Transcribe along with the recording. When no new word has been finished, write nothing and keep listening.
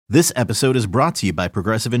This episode is brought to you by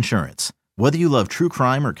Progressive Insurance. Whether you love true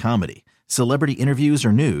crime or comedy, celebrity interviews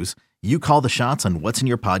or news, you call the shots on what's in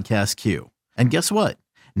your podcast queue. And guess what?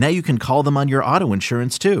 Now you can call them on your auto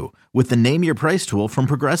insurance too with the Name Your Price tool from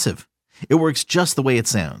Progressive. It works just the way it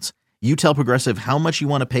sounds. You tell Progressive how much you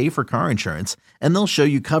want to pay for car insurance, and they'll show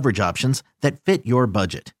you coverage options that fit your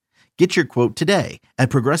budget. Get your quote today at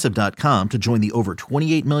Progressive.com to join the over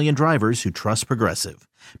 28 million drivers who trust Progressive.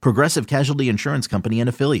 Progressive Casualty Insurance Company and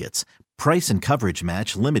Affiliates. Price and coverage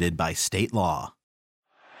match limited by state law.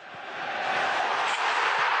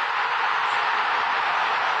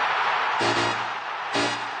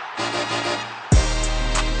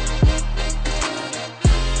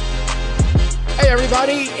 Hey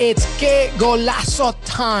everybody, it's Que Golazo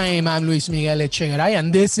time. I'm Luis Miguel Echegaray,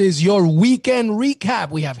 and this is your weekend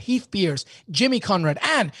recap. We have Heath Pearce, Jimmy Conrad,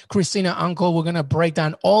 and Christina Uncle. We're going to break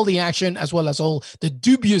down all the action as well as all the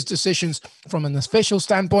dubious decisions from an official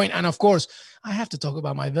standpoint. And of course, I have to talk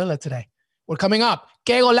about my Villa today. We're coming up.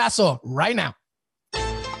 Que Golazo right now.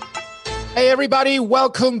 Hey everybody,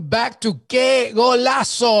 welcome back to Que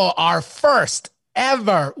Golazo, our first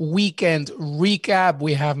ever weekend recap.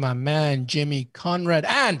 We have my man Jimmy Conrad,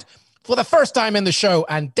 and for the first time in the show,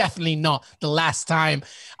 and definitely not the last time,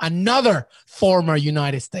 another former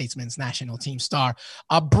United States men's national team star,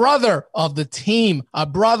 a brother of the team, a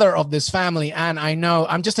brother of this family. And I know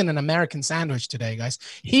I'm just in an American sandwich today, guys.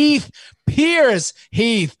 Heath Pearce.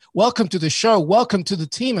 Heath, welcome to the show. Welcome to the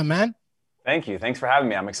team, man. Thank you. Thanks for having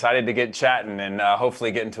me. I'm excited to get chatting and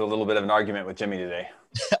hopefully get into a little bit of an argument with Jimmy today.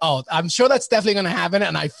 Oh, I'm sure that's definitely going to happen.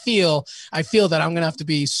 And I feel that I'm going to have to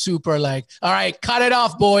be super like, all right, cut it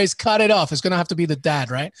off, boys, cut it off. It's going to have to be the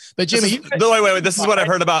dad, right? But Jimmy, wait. This is what I've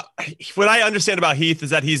heard about. What I understand about Heath is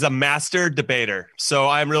that he's a master debater. So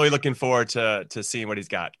I'm really looking forward to seeing what he's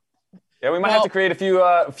got. Yeah, we might have to create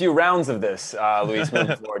a few rounds of this, Luis,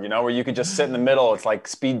 moving forward, where you can just sit in the middle. It's like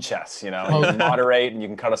speed chess, you can moderate and you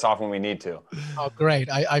can cut us off when we need to. Oh,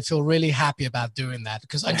 great. I feel really happy about doing that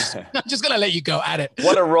because I'm just going to let you go at it.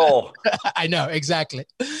 What a role. I know, exactly.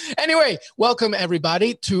 Anyway, welcome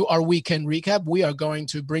everybody to our weekend recap. We are going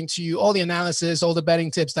to bring to you all the analysis, all the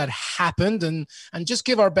betting tips that happened and just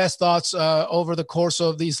give our best thoughts over the course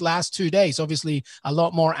of these last 2 days. Obviously, a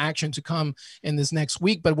lot more action to come in this next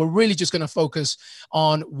week, but we're really just going to focus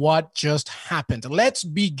on what just happened. Let's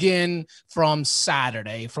begin from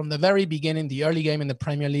Saturday. From the very beginning, the early game in the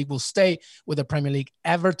Premier League. We'll stay with the Premier League,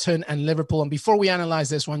 Everton and Liverpool. And before we analyze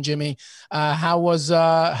this one, Jimmy, how was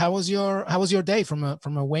your day from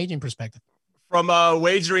a wagering perspective? From a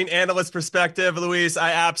wagering analyst perspective, Luis,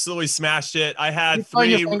 I absolutely smashed it. I had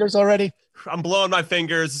your fingers already. I'm blowing my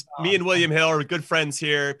fingers. Me and William Hill are good friends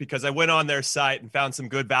here because I went on their site and found some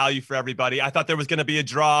good value for everybody. I thought there was going to be a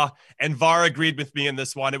draw, and VAR agreed with me in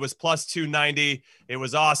this one. It was plus 290. It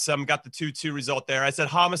was awesome. Got the 2-2 result there. I said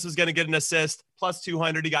Hamas was going to get an assist, plus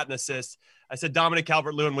 200. He got an assist. I said Dominic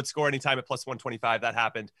Calvert-Lewin would score anytime at plus 125. That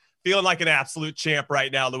happened. Feeling like an absolute champ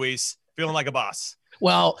right now, Luis. Feeling like a boss.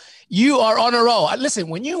 Well, you are on a roll. Listen,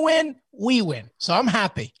 when you win, we win. So I'm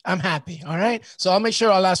happy. All right. So I'll make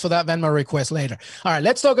sure I'll ask for that Venmo request later. All right.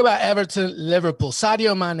 Let's talk about Everton, Liverpool.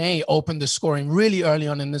 Sadio Mane opened the scoring really early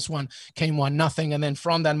on in this one, came 1-0. And then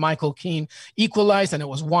from that, Michael Keane equalized, and it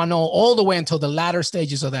was 1-0 all the way until the latter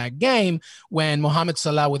stages of that game when Mohamed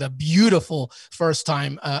Salah with a beautiful first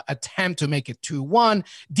time attempt to make it 2-1.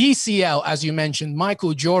 DCL, as you mentioned,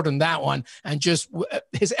 Michael Jordan, that one, and just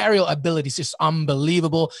his aerial abilities, just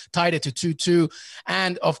unbelievable, tied it to 2-2.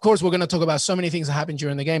 And of course, we're going to talk about so many things that happened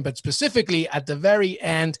during the game, but specifically at the very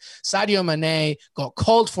end, Sadio Mane got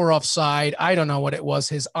called for offside. I don't know what it was,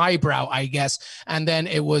 his eyebrow, I guess. And then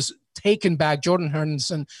it was taken back. Jordan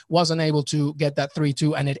Henderson wasn't able to get that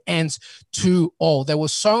 3-2, and it ends 2-0. There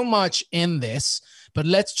was so much in this, but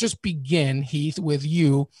let's just begin, Heath, with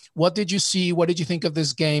you. What did you see? What did you think of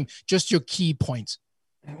this game? Just your key points.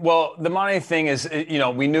 Well, the Mane thing is,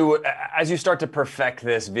 we knew as you start to perfect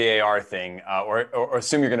this VAR thing, or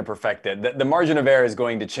assume you're going to perfect it, the margin of error is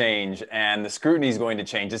going to change and the scrutiny is going to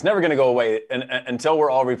change. It's never going to go away until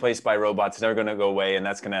we're all replaced by robots. It's never going to go away, and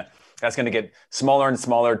that's going to get smaller and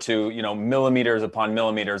smaller to millimeters upon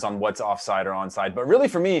millimeters on what's offside or onside. But really,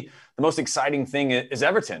 for me, the most exciting thing is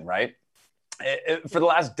Everton, right? For the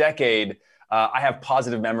last decade, I have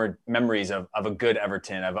positive memories of a good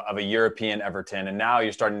Everton, of a European Everton. And now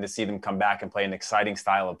you're starting to see them come back and play an exciting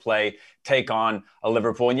style of play, take on a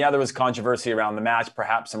Liverpool. And yeah, there was controversy around the match,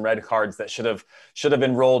 perhaps some red cards that should have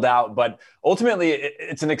been rolled out. But ultimately,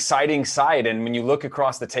 it's an exciting side. And when you look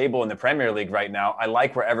across the table in the Premier League right now, I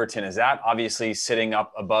like where Everton is at, obviously sitting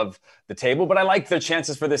up above the table. But I like their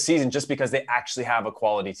chances for this season just because they actually have a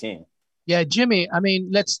quality team. Yeah, Jimmy, I mean,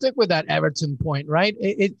 let's stick with that Everton point, right?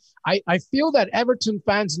 I feel that Everton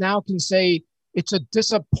fans now can say it's a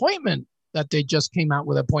disappointment that they just came out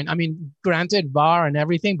with a point. I mean, granted, VAR and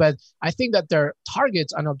everything, but I think that their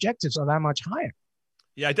targets and objectives are that much higher.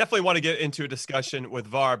 Yeah, I definitely want to get into a discussion with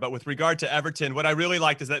VAR, but with regard to Everton, what I really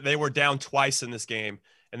liked is that they were down twice in this game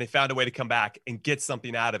and they found a way to come back and get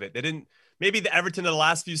something out of it. They didn't, maybe the Everton of the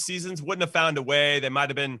last few seasons wouldn't have found a way. They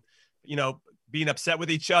might've been, being upset with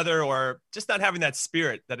each other or just not having that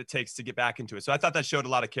spirit that it takes to get back into it. So I thought that showed a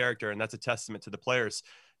lot of character, and that's a testament to the players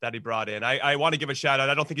that he brought in. I want to give a shout out.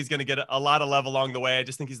 I don't think he's going to get a lot of love along the way. I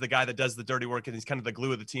just think he's the guy that does the dirty work, and he's kind of the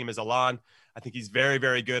glue of the team, is Allan. I think he's very,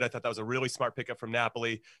 very good. I thought that was a really smart pickup from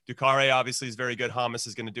Napoli. Doucouré obviously is very good. Hamas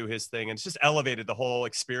is going to do his thing, and it's just elevated the whole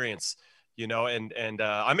experience, and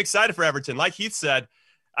I'm excited for Everton. Like Heath said,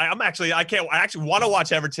 I actually want to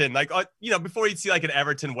watch Everton. Like, before you'd see like an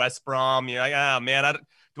Everton West Brom, you're like, oh man,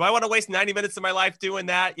 do I want to waste 90 minutes of my life doing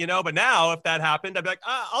that? But now if that happened, I'd be like,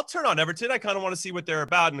 I'll turn on Everton. I kind of want to see what they're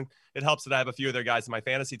about. And it helps that I have a few of their guys in my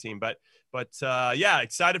fantasy team, but yeah,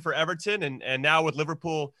 excited for Everton. And now with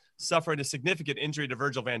Liverpool suffering a significant injury to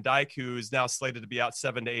Virgil van Dijk, who's now slated to be out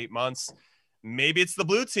 7 to 8 months, maybe it's the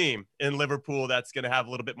blue team in Liverpool that's going to have a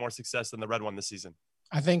little bit more success than the red one this season.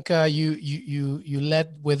 I think you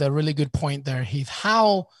led with a really good point there, Heath.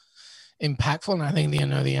 How impactful, and I think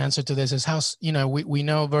the answer to this is how we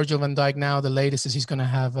know Virgil van Dijk now. The latest is he's going to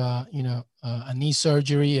have a knee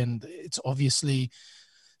surgery, and it's obviously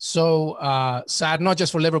so sad, not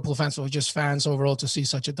just for Liverpool fans, but just fans overall, to see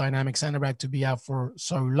such a dynamic center back to be out for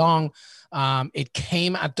so long. It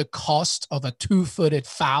came at the cost of a 2-footed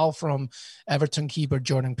foul from Everton keeper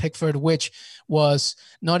Jordan Pickford, which was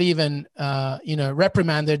not even,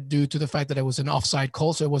 reprimanded due to the fact that it was an offside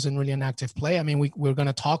call. So it wasn't really an active play. I mean, we're going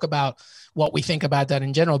to talk about what we think about that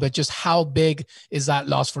in general, but just how big is that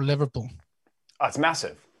loss for Liverpool? It's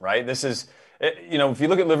massive, right? This is, if you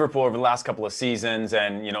look at Liverpool over the last couple of seasons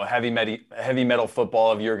and, heavy metal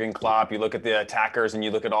football of Jurgen Klopp, you look at the attackers and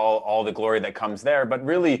you look at all the glory that comes there. But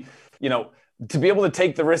really, to be able to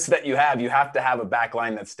take the risks that you have to have a back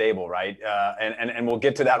line that's stable, right? And we'll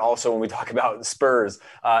get to that also when we talk about Spurs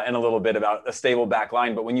in a little bit, about a stable back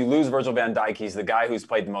line. But when you lose Virgil van Dijk, he's the guy who's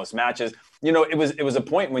played the most matches. It was a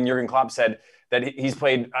point when Jurgen Klopp said that he's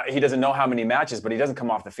played, he doesn't know how many matches, but he doesn't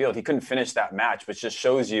come off the field. He couldn't finish that match, which just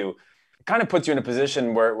shows you, kind of puts you in a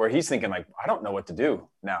position where he's thinking like, I don't know what to do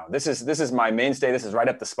now. This is my mainstay. This is right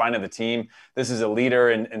up the spine of the team. This is a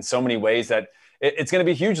leader in so many ways that it's going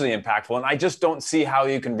to be hugely impactful. And I just don't see how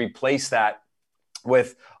you can replace that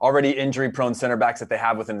with already injury-prone center backs that they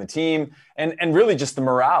have within the team, and really just the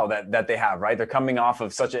morale that they have, right? They're coming off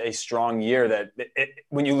of such a strong year that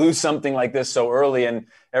when you lose something like this so early, and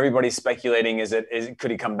everybody's speculating,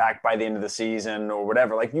 could he come back by the end of the season or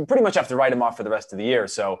whatever? Like, you pretty much have to write him off for the rest of the year.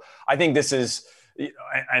 So I think this is,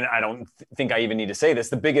 and I don't think I even need to say this,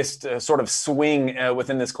 the biggest sort of swing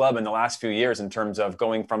within this club in the last few years in terms of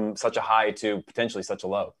going from such a high to potentially such a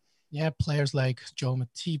low. Yeah, players like Joe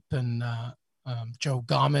Matip and Joe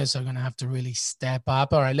Gomez are going to have to really step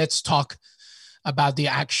up. All right, let's talk about the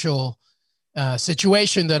actual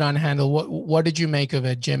situation that unhandled. What did you make of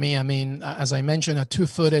it, Jimmy? I mean, as I mentioned, a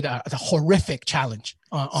 2-footed, a horrific challenge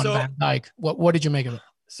on Van Dijk. What did you make of it?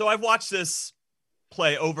 So I've watched this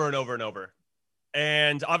play over and over and over.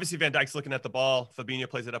 And obviously Van Dijk's looking at the ball. Fabinho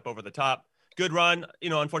plays it up over the top. Good run.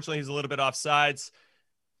 Unfortunately, he's a little bit offsides.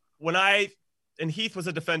 And Heath was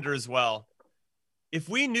a defender as well. If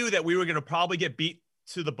we knew that we were going to probably get beat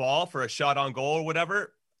to the ball for a shot on goal or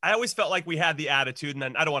whatever, I always felt like we had the attitude. And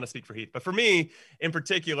then I don't want to speak for Heath, but for me in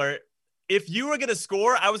particular, if you were going to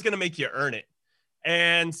score, I was going to make you earn it.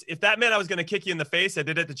 And if that meant I was going to kick you in the face, I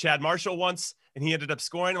did it to Chad Marshall once, and he ended up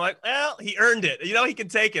scoring. I'm like, well, he earned it. He can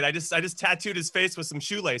take it. I just tattooed his face with some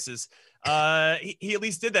shoelaces. He at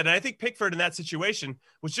least did that. And I think Pickford in that situation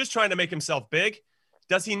was just trying to make himself big.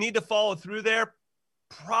 Does he need to follow through there?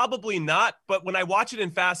 Probably not. But when I watch it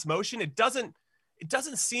in fast motion, it doesn't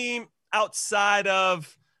seem outside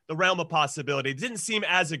of the realm of possibility. It didn't seem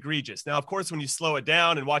as egregious. Now, of course, when you slow it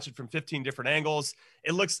down and watch it from 15 different angles,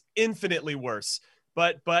 it looks infinitely worse.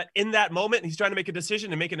 But in that moment, he's trying to make a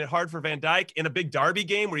decision and making it hard for Van Dijk in a big derby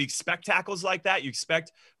game where you expect tackles like that. You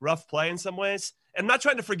expect rough play in some ways. And I'm not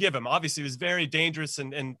trying to forgive him. Obviously, it was very dangerous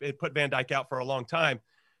and it put Van Dijk out for a long time.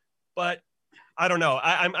 But I don't know.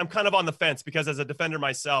 I'm kind of on the fence because as a defender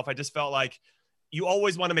myself, I just felt like you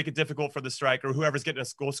always want to make it difficult for the striker, whoever's getting a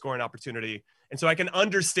goal scoring opportunity. And so I can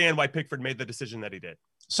understand why Pickford made the decision that he did.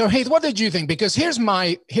 So, Heath, what did you think? Because here's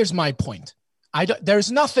my point.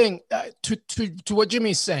 There's nothing to what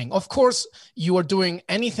Jimmy's saying. Of course, you are doing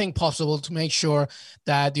anything possible to make sure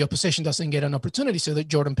that the opposition doesn't get an opportunity so that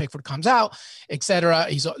Jordan Pickford comes out, etc.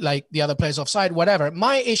 He's like the other players offside, whatever.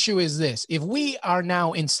 My issue is this. If we are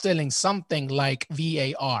now instilling something like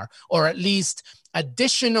VAR, or at least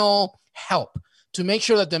additional help to make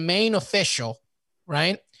sure that the main official,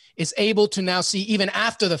 right, is able to now see, even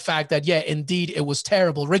after the fact, that, yeah, indeed, it was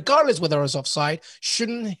terrible, regardless whether it was offside,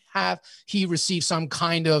 shouldn't he receive some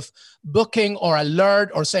kind of booking or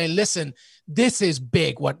alert or say, listen, this is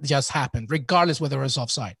big what just happened, regardless whether it was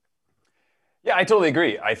offside? Yeah, I totally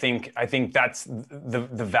agree. I think that's the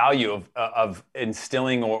value of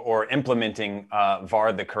instilling or implementing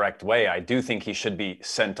VAR the correct way. I do think he should be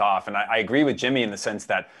sent off. And I agree with Jimmy in the sense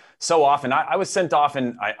that so often I was sent off,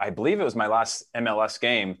 and I believe it was my last MLS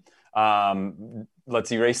game.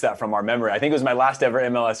 Let's erase that from our memory. I think it was my last ever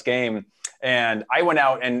MLS game. And I went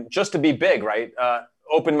out and just to be big, right,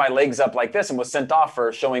 opened my legs up like this and was sent off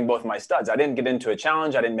for showing both my studs. I didn't get into a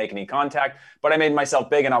challenge. I didn't make any contact, but I made myself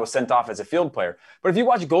big and I was sent off as a field player. But if you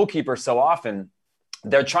watch goalkeepers so often,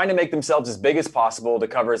 they're trying to make themselves as big as possible to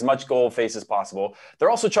cover as much goal face as possible. They're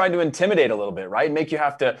also trying to intimidate a little bit, right? Make you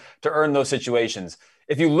have to earn those situations.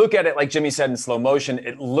 If you look at it, like Jimmy said, in slow motion,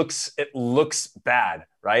 it looks bad,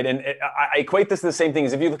 right? And I equate this to the same thing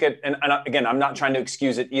as if you look at, and again, I'm not trying to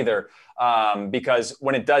excuse it either, because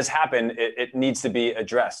when it does happen, it needs to be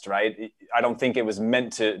addressed, right? I don't think it was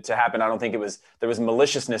meant to happen. I don't think there was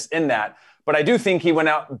maliciousness in that. But I do think he went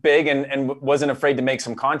out big and wasn't afraid to make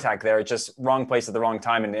some contact there. It's just wrong place at the wrong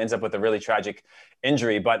time and ends up with a really tragic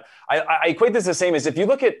injury. But I equate this the same as if you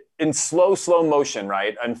look at in slow motion,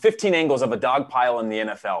 right, and 15 angles of a dog pile in the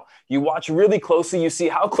NFL, you watch really closely, you see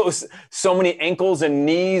how close so many ankles and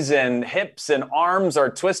knees and hips and arms are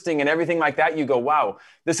twisting and everything like that. You go, wow,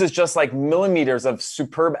 this is just like millimeters of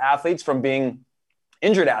superb athletes from being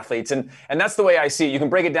injured athletes. And that's the way I see it. You can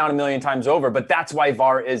break it down a million times over, but that's why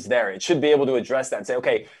VAR is there. It should be able to address that and say,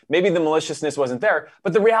 okay, maybe the maliciousness wasn't there,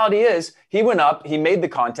 but the reality is he went up, he made the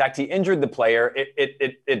contact, he injured the player.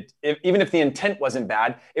 Even if the intent wasn't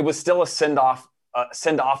bad, it was still a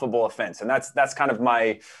send-offable offense. And that's kind of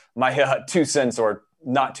my 2 cents or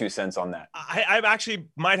not 2 cents on that. I actually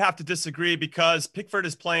might have to disagree because Pickford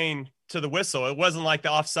is playing to the whistle. It wasn't like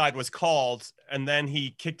the offside was called and then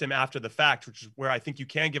he kicked him after the fact, which is where I think you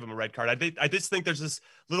can give him a red card. I just think there's this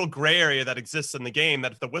little gray area that exists in the game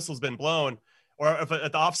that if the whistle's been blown or if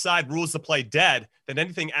the offside rules the play dead, then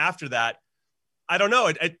anything after that, I don't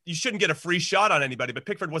know. You shouldn't get a free shot on anybody, but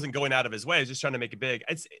Pickford wasn't going out of his way. He was just trying to make it big.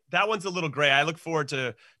 That one's a little gray. I look forward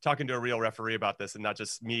to talking to a real referee about this and not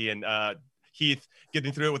just me and Heath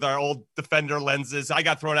getting through it with our old defender lenses. I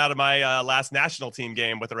got thrown out of my last national team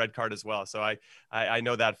game with a red card as well. So I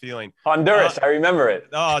know that feeling. Honduras, I remember it.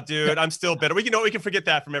 Oh, dude, I'm still bitter. We can forget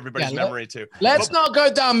that from everybody's memory too. Let's not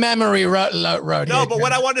go down memory road. No, but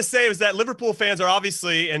what I wanted to say was that Liverpool fans are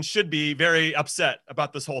obviously and should be very upset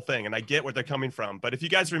about this whole thing. And I get where they're coming from. But if you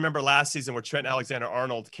guys remember last season where Trent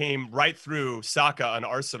Alexander-Arnold came right through Saka on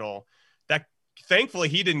Arsenal, that thankfully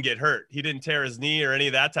he didn't get hurt. He didn't tear his knee or any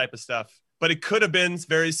of that type of stuff. But it could have been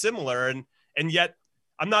very similar. And yet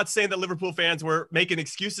I'm not saying that Liverpool fans were making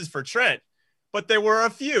excuses for Trent, but there were a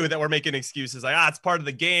few that were making excuses like, it's part of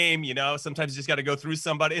the game. You know, sometimes you just got to go through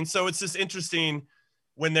somebody. And so it's just interesting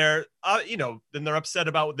when they're, then they're upset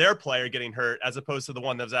about their player getting hurt as opposed to the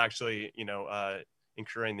one that's actually,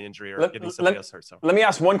 incurring the injury or getting somebody else hurt. So let me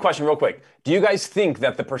ask one question real quick. Do you guys think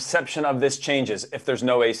that the perception of this changes if there's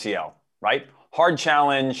no ACL, right? Hard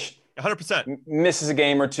challenge, 100%. Misses a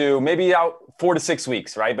game or two, maybe out 4 to 6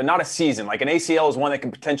 weeks, right? But not a season. Like an ACL is one that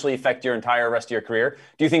can potentially affect your entire rest of your career.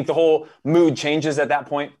 Do you think the whole mood changes at that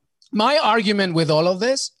point? My argument with all of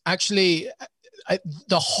this, actually,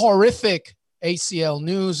 the horrific ACL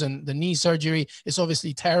news and the knee surgery is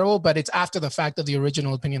obviously terrible, but it's after the fact of the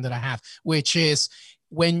original opinion that I have, which is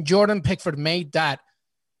when Jordan Pickford made that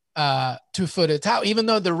 2-footed towel, even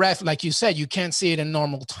though the ref, like you said, you can't see it in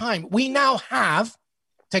normal time, we now have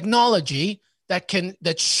technology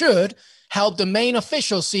that should help the main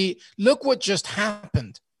official see, look what just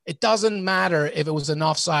happened. It doesn't matter if it was an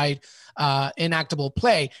offside, inactable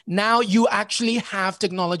play. Now you actually have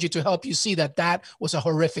technology to help you see that was a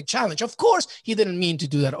horrific challenge. Of course, he didn't mean to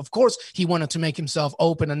do that. Of course, he wanted to make himself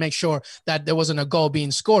open and make sure that there wasn't a goal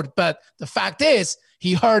being scored. But the fact is,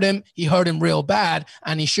 he hurt him real bad,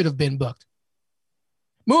 and he should have been booked.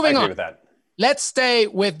 Moving on. With that. Let's stay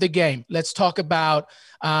with the game. Let's talk about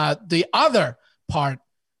the other part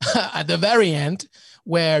at the very end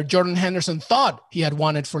where Jordan Henderson thought he had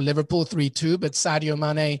won it for Liverpool 3-2, but Sadio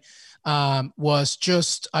Mane was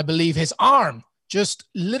just, I believe his arm just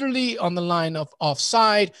literally on the line of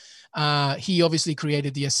offside. He obviously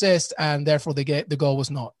created the assist, and therefore the goal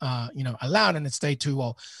was not, allowed, and it stayed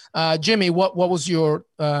 2-0. Jimmy, what was your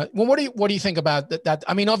what do you think about that?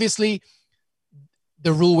 I mean, obviously,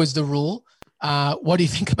 the rule is the rule. What do you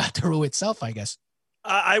think about the rule itself? I guess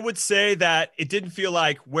I would say that it didn't feel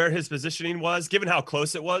like where his positioning was, given how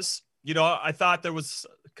close it was. I thought there was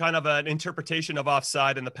kind of an interpretation of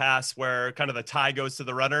offside in the past where kind of the tie goes to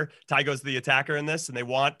the runner, tie goes to the attacker in this, and they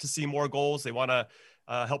want to see more goals. They want to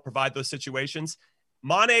help provide those situations.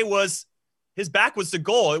 Mane his back was the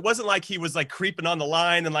goal. It wasn't like he was like creeping on the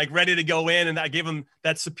line and like ready to go in, and that gave him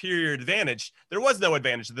that superior advantage. There was no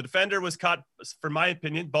advantage. The defender was caught, for my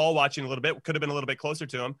opinion, ball watching a little bit, could have been a little bit closer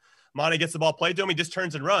to him. Mane gets the ball played to him. He just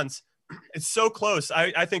turns and runs. It's so close.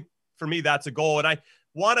 I think for me, that's a goal. And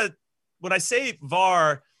when I say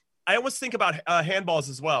VAR, I always think about handballs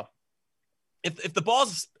as well. If the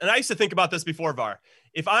ball's, and I used to think about this before VAR,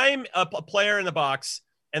 if I'm a player in the box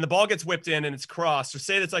and the ball gets whipped in and it's crossed, or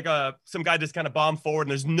say it's like some guy just kind of bombed forward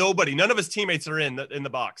and there's nobody, none of his teammates are in the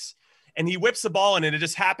box, and he whips the ball in and it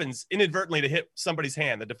just happens inadvertently to hit somebody's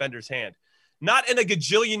hand, the defender's hand. Not in a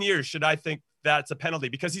gajillion years should I think that's a penalty,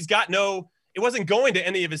 because it wasn't going to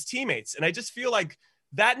any of his teammates. And I just feel like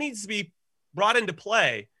that needs to be brought into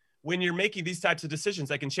play when you're making these types of decisions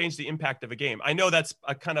that can change the impact of a game. I know that's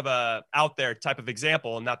a kind of a out there type of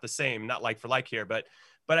example and not the same, not like for like here, but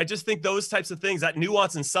I just think those types of things, that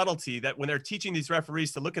nuance and subtlety, that when they're teaching these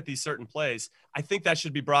referees to look at these certain plays, I think that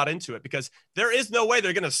should be brought into it, because there is no way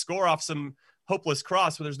they're going to score off some hopeless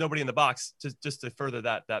cross when there's nobody in the box, just to further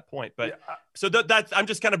that point. But yeah. So that's, I'm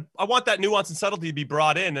just I want that nuance and subtlety to be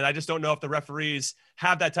brought in. And I just don't know if the referees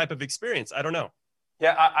have that type of experience. I don't know.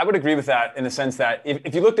 Yeah, I would agree with that in the sense that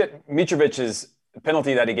if you looked at Mitrovic's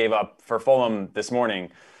penalty that he gave up for Fulham this morning,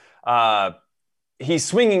 he's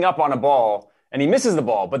swinging up on a ball and he misses the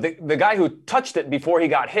ball, but the guy who touched it before he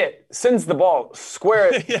got hit sends the ball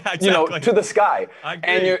square, yeah, exactly. To the sky.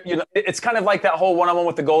 And it's kind of like that whole one-on-one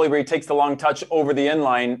with the goalie where he takes the long touch over the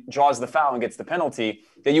in-line, draws the foul, and gets the penalty.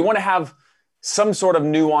 That you want to have some sort of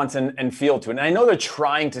nuance and feel to it. And I know they're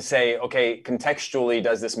trying to say, okay, contextually,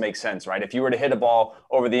 does this make sense, right? If you were to hit a ball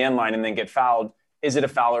over the end line and then get fouled, is it a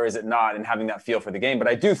foul or is it not? And having that feel for the game. But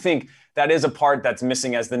I do think that is a part that's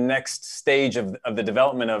missing as the next stage of the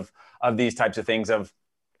development of these types of things, of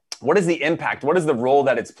what is the impact? What is the role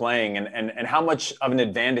that it's playing? And how much of an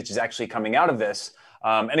advantage is actually coming out of this?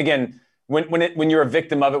 And again, when you're a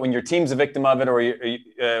victim of it, when your team's a victim of it,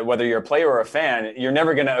 or whether you're a player or a fan, you're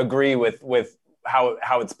never going to agree with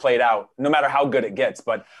how it's played out, no matter how good it gets.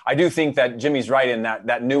 But I do think that Jimmy's right in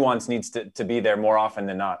that nuance needs to be there more often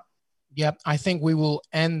than not. Yep, I think we will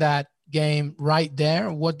end that game right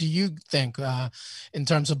there. What do you think in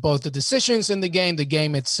terms of both the decisions in the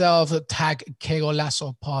game itself? Tag Que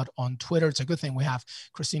Golazo Pod on Twitter. It's a good thing we have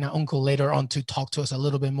Christina Unkel later on to talk to us a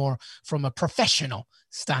little bit more from a professional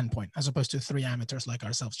standpoint, as opposed to three amateurs like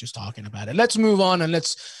ourselves just talking about it. Let's move on and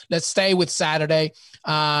let's stay with Saturday.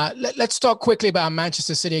 Let's talk quickly about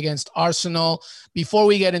Manchester City against Arsenal. Before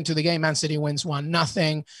we get into the game, Man City wins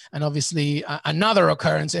 1-0, and obviously another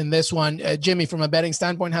occurrence in this one. Jimmy, from a betting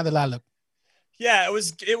standpoint, how did that look? Yeah,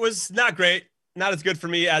 it was not great. Not as good for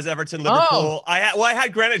me as Everton, Liverpool. Oh. I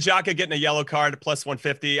had Granit Xhaka getting a yellow card at plus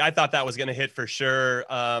 150. I thought that was going to hit for sure.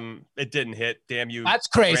 It didn't hit. Damn you. That's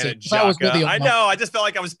crazy. That was really I know. I just felt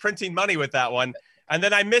like I was printing money with that one. And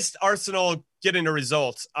then I missed Arsenal getting a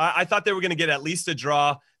result. I thought they were going to get at least a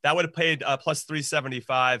draw. That would have paid plus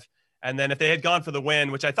 375. And then if they had gone for the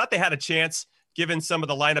win, which I thought they had a chance, given some of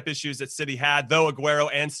the lineup issues that City had, though Aguero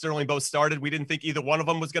and Sterling both started, we didn't think either one of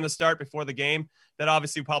them was going to start before the game. That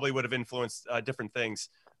obviously probably would have influenced different things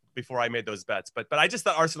before I made those bets. But I just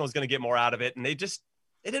thought Arsenal was going to get more out of it, and they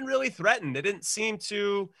didn't really threaten. They didn't seem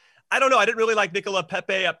to. I don't know. I didn't really like Nicola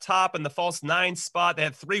Pepe up top in the false 9 spot. They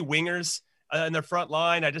had 3 wingers in their front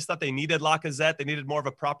line. I just thought they needed Lacazette. They needed more of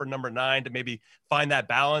a proper number 9 to maybe find that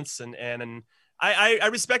balance. And I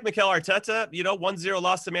respect Mikel Arteta. 1-0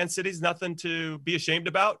 loss to Man City is nothing to be ashamed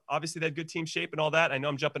about. Obviously, they had good team shape and all that. I know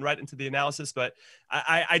I'm jumping right into the analysis, but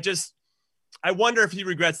I wonder if he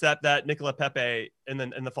regrets that Nicola Pepe in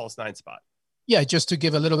the false 9 spot. Yeah, just to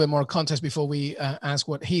give a little bit more context before we ask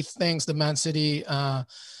what he thinks, the Man City,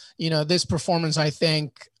 this performance, I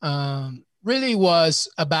think, really was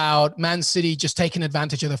about Man City just taking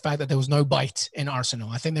advantage of the fact that there was no bite in Arsenal.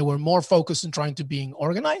 I think they were more focused on trying to being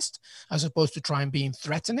organized as opposed to trying being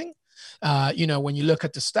threatening. When you look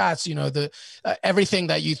at the stats, everything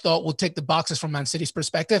that you thought would tick the boxes from Man City's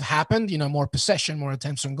perspective happened, more possession, more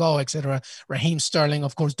attempts on goal, etc. Raheem Sterling,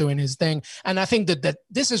 of course, doing his thing. And I think that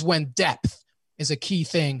this is when depth is a key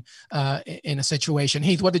thing in a situation.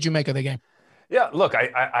 Heath, what did you make of the game? Yeah, look,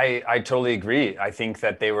 I totally agree. I think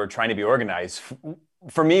that they were trying to be organized.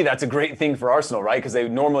 For me, that's a great thing for Arsenal, right? Because they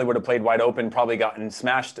normally would have played wide open, probably gotten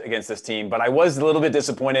smashed against this team. But I was a little bit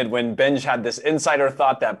disappointed when Benj had this insider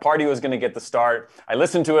thought that Partey was going to get the start. I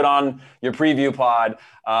listened to it on your preview pod,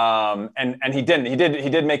 and he didn't. He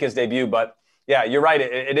did make his debut, but yeah, you're right.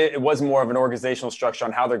 It was more of an organizational structure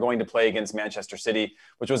on how they're going to play against Manchester City,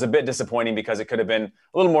 which was a bit disappointing because it could have been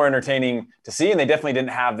a little more entertaining to see, and they definitely didn't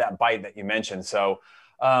have that bite that you mentioned. So.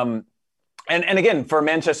 And again, for a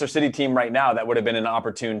Manchester City team right now, that would have been an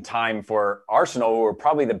opportune time for Arsenal, who are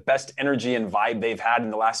probably the best energy and vibe they've had in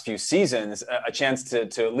the last few seasons, a chance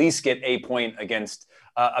to at least get a point against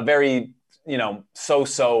a very,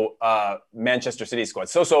 so-so Manchester City squad.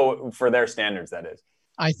 So-so for their standards, that is.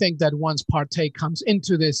 I think that once Partey comes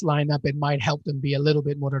into this lineup, it might help them be a little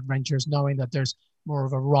bit more adventurous, knowing that there's more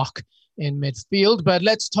of a rock in midfield. But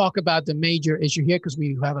let's talk about the major issue here, because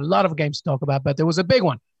we have a lot of games to talk about, but there was a big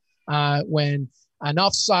one. When a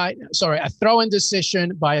throw-in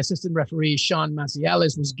decision by assistant referee Sean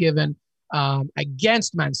Maciales was given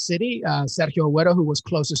against Man City. Sergio Aguero, who was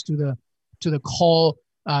closest to the call,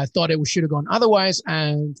 thought it should have gone otherwise.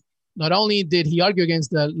 And not only did he argue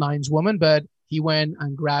against the lineswoman, but he went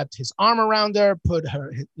and grabbed his arm around her, put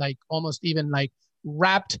her almost even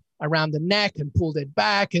wrapped around the neck and pulled it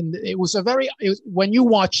back. And when you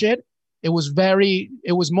watch it, it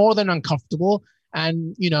was more than uncomfortable.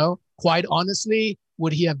 And, quite honestly,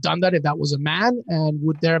 would he have done that if that was a man? And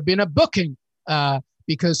would there have been a booking?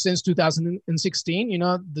 Because since 2016,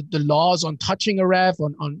 the laws on touching a ref,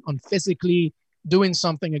 on physically doing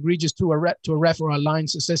something egregious to a ref or a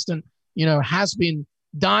line's assistant, has been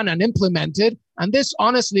done and implemented. And this,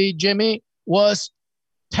 honestly, Jimmy, was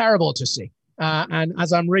terrible to see. And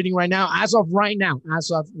as I'm reading right now, as of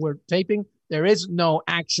we're taping, there is no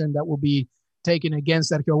action that will be taken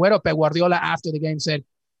against Sergio Aguero. Pep Guardiola, after the game, said,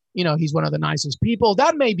 he's one of the nicest people.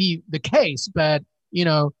 That may be the case, but,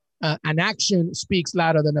 an action speaks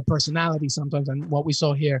louder than a personality sometimes. And what we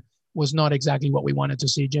saw here was not exactly what we wanted to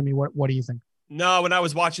see. Jimmy, what do you think? No, when I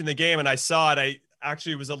was watching the game and I saw it, I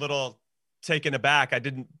actually was a little taken aback. I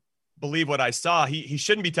didn't believe what I saw. He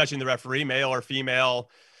shouldn't be touching the referee, male or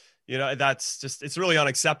female. That's just, it's really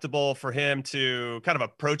unacceptable for him to kind of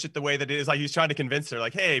approach it the way that it is. Like he's trying to convince her,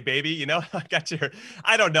 like, hey, baby,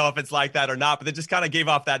 I don't know if it's like that or not, but it just kind of gave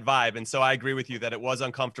off that vibe. And so I agree with you that it was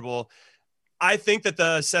uncomfortable. I think that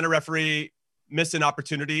the center referee missed an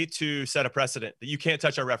opportunity to set a precedent that you can't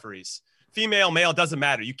touch our referees. Female, male, doesn't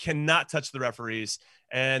matter. You cannot touch the referees.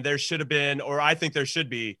 And there should have been, or I think there should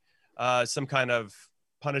be some kind of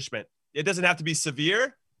punishment. It doesn't have to be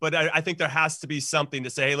severe, but I think there has to be something to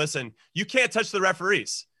say, hey, listen, you can't touch the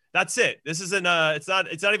referees. That's it. This isn't it's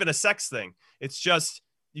not even a sex thing. It's just,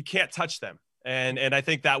 you can't touch them. And I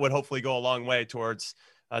think that would hopefully go a long way towards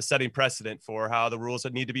setting precedent for how the rules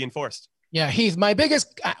need to be enforced. Yeah, Heath, my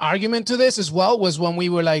biggest argument to this as well was when we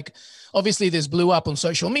were obviously this blew up on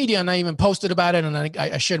social media and I even posted about it and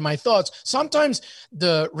I shared my thoughts. Sometimes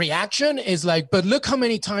the reaction is but look how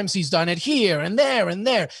many times he's done it here and there and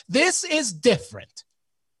there. This is different.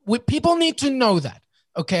 People need to know that,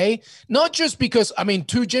 okay? Not just because,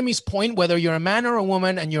 to Jimmy's point, whether you're a man or a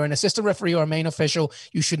woman and you're an assistant referee or a main official,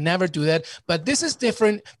 you should never do that. But this is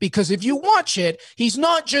different because if you watch it, he's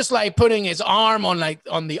not just putting his arm on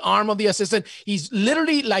the arm of the assistant. He's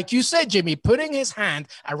literally, like you said, Jimmy, putting his hand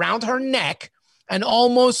around her neck and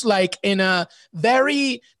almost in a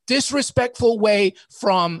very disrespectful way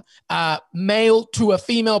from a male to a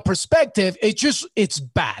female perspective. It's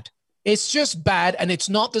bad. It's just bad, and it's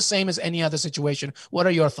not the same as any other situation. What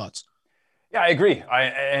are your thoughts? Yeah, I agree.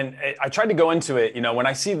 I tried to go into it, when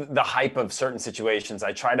I see the hype of certain situations,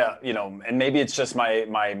 I try to, and maybe it's just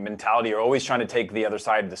my mentality, you're always trying to take the other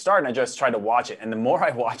side of the start, and I just try to watch it. And the more I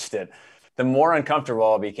watched it, the more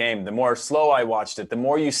uncomfortable it became, the more slow I watched it, the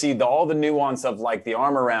more you see all the nuance of the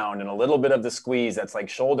arm around and a little bit of the squeeze that's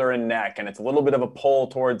shoulder and neck, and it's a little bit of a pull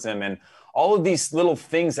towards him, and all of these little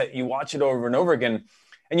things that you watch it over and over again.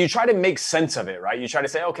 And you try to make sense of it, right? You try to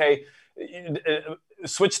say, okay,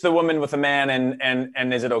 switch the woman with a man,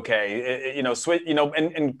 and is it okay? Switch,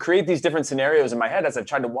 and create these different scenarios in my head as I've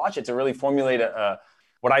tried to watch it to really formulate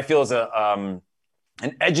what I feel is an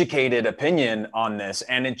educated opinion on this.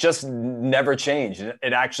 And it just never changed.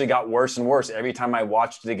 It actually got worse and worse every time I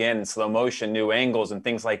watched it again in slow motion, new angles and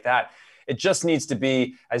things like that. It just needs to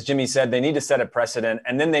be, as Jimmy said, they need to set a precedent,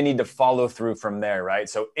 and then they need to follow through from there, right?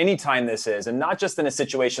 So anytime this is, and not just in a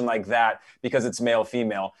situation like that because it's male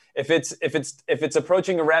female, if it's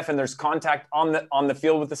approaching a ref and there's contact on the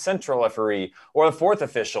field with the central referee or the fourth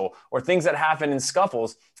official or things that happen in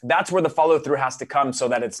scuffles, that's where the follow through has to come, so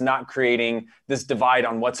that it's not creating this divide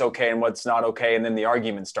on what's okay and what's not okay, and then the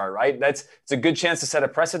arguments start, right? It's a good chance to set a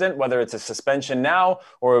precedent, whether it's a suspension now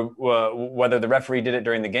or whether the referee did it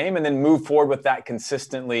during the game, and then move forward with that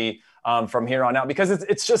consistently from here on out, because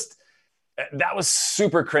it's just, that was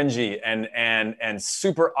super cringy and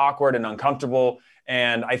super awkward and uncomfortable.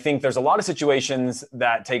 And I think there's a lot of situations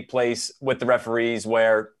that take place with the referees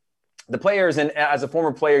where the players, and as a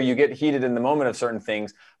former player, you get heated in the moment of certain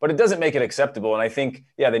things, but it doesn't make it acceptable. And I think,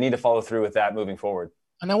 they need to follow through with that moving forward.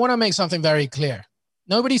 And I want to make something very clear.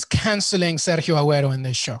 Nobody's canceling Sergio Agüero in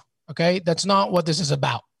this show. Okay. That's not what this is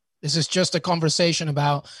about. This is just a conversation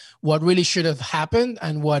about what really should have happened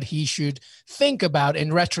and what he should think about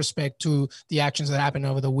in retrospect to the actions that happened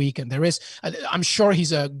over the weekend. I'm sure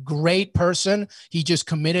he's a great person. He just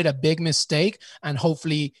committed a big mistake, and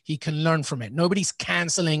hopefully he can learn from it. Nobody's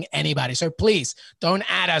canceling anybody. So please don't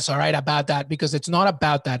add us, all right, about that, because it's not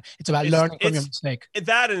about that. It's about learning from your mistake.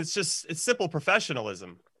 It's simple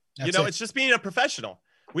professionalism. It's just being a professional.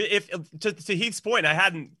 To Heath's point, I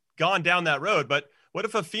hadn't gone down that road, but what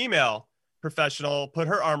if a female professional put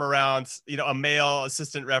her arm around, a male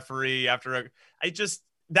assistant referee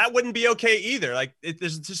that wouldn't be okay either. Like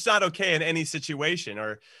it's just not okay in any situation,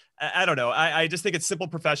 or I don't know. I just think it's simple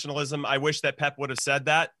professionalism. I wish that Pep would have said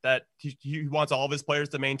that he wants all of his players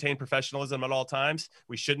to maintain professionalism at all times.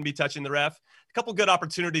 We shouldn't be touching the ref. A couple good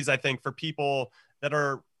opportunities, I think, for people that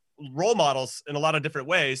are role models in a lot of different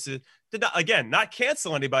ways to not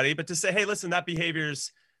cancel anybody, but to say, hey, listen, that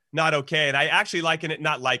behavior's not okay. And I actually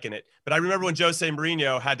not liking it. But I remember when Jose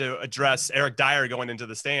Mourinho had to address Eric Dyer going into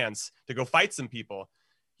the stands to go fight some people.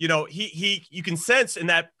 You can sense in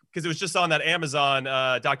that, because it was just on that Amazon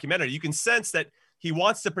documentary, you can sense that he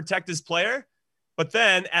wants to protect his player. But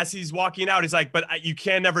then as he's walking out, he's like, but you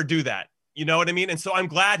can never do that. You know what I mean? And so I'm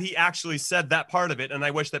glad he actually said that part of it. And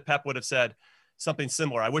I wish that Pep would have said something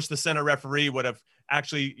similar. I wish the center referee would have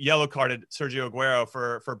actually yellow carded Sergio Agüero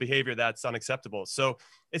for behavior that's unacceptable. So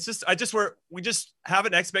it's just, we just have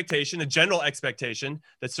an expectation, a general expectation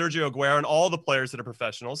that Sergio Agüero and all the players that are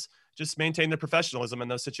professionals just maintain their professionalism in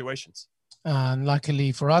those situations. And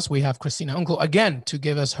luckily for us, we have Christina Uncle again to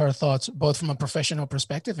give us her thoughts, both from a professional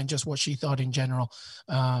perspective and just what she thought in general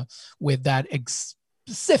with that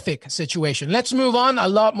specific situation. Let's move on. A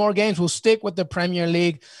lot more games. We'll stick with the Premier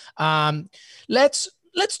League.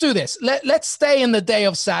 Let's do this. Let's stay in the day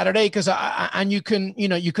of Saturday, because you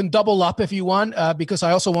can double up if you want, because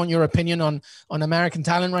I also want your opinion on American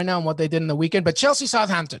talent right now and what they did in the weekend. But Chelsea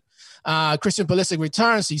Southampton, Christian Pulisic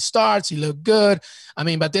returns. He starts. He looked good. I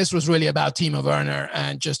mean, but this was really about Timo Werner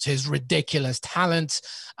and just his ridiculous talent.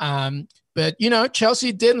 But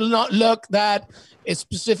Chelsea did not look that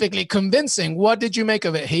specifically convincing. What did you make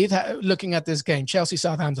of it, Heath? Looking at this game, Chelsea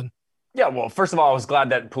Southampton. Yeah, well, first of all, I was glad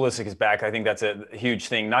that Pulisic is back. I think that's a huge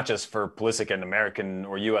thing, not just for Pulisic and American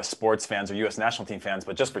or U.S. sports fans or U.S. national team fans,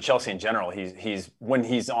 but just for Chelsea in general. He's when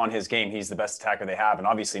he's on his game, he's the best attacker they have. And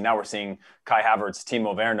obviously now we're seeing Kai Havertz,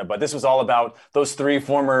 Timo Werner. But this was all about those three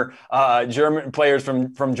former German players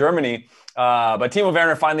from Germany. But Timo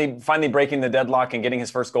Werner finally breaking the deadlock and getting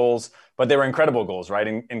his first goals. But they were incredible goals,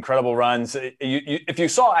 right? Incredible runs. If you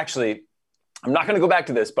saw, actually, I'm not going to go back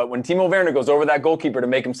to this, but when Timo Werner goes over that goalkeeper to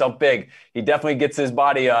make himself big, he definitely gets his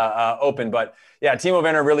body open. But yeah, Timo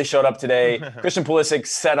Werner really showed up today. Christian Pulisic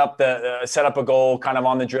set up a goal kind of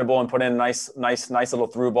on the dribble and put in a nice little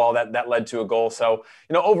through ball that led to a goal. So,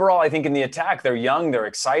 overall, I think in the attack, they're young, they're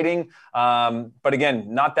exciting. But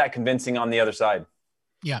again, not that convincing on the other side.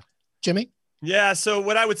 Yeah. Jimmy? Yeah, so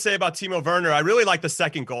what I would say about Timo Werner, I really like the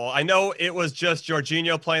second goal. I know it was just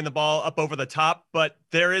Jorginho playing the ball up over the top, but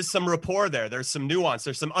there is some rapport there. There's some nuance.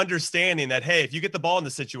 There's some understanding that, hey, if you get the ball in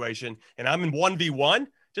the situation and I'm in 1v1,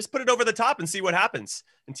 just put it over the top and see what happens.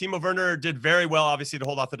 And Timo Werner did very well, obviously, to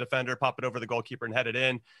hold off the defender, pop it over the goalkeeper and head it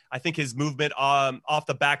in. I think his movement off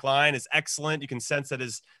the back line is excellent. You can sense that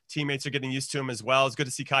his teammates are getting used to him as well. It's good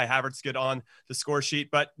to see Kai Havertz get on the score sheet.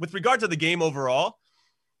 But with regard to the game overall,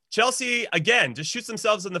 Chelsea, again, just shoots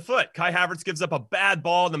themselves in the foot. Kai Havertz gives up a bad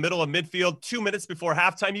ball in the middle of midfield 2 minutes before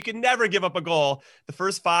halftime. You can never give up a goal the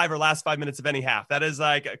first last 5 minutes of any half. That is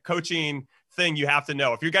like a coaching thing you have to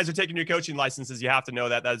know. If you guys are taking your coaching licenses, you have to know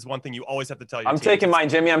that. That is one thing you always have to tell your team. I'm taking mine,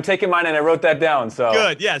 Jimmy. I'm taking mine, and I wrote that down. So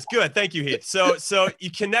good. Yes, good. Thank you, Heath. So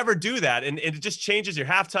you can never do that. And it just changes your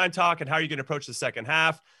halftime talk and how you're going to approach the second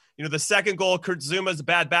half. The second goal, Kurt Zuma's a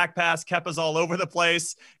bad back pass. Kepa's all over the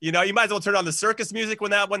place. You might as well turn on the circus music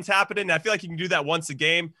when that one's happening. And I feel like you can do that once a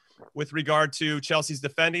game with regard to Chelsea's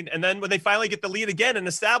defending. And then when they finally get the lead again and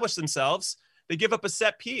establish themselves, they give up a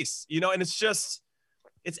set piece, and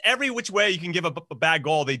it's every which way you can give a bad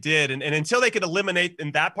goal. They did. And until they could eliminate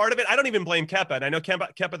in that part of it, I don't even blame Kepa. And I know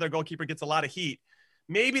Kepa, their goalkeeper, gets a lot of heat.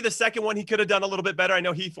 Maybe the second one he could have done a little bit better. I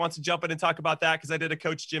know Heath wants to jump in and talk about that because I did a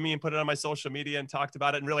Coach Jimmy and put it on my social media and talked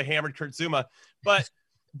about it and really hammered Kurt Zouma. But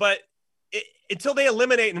until they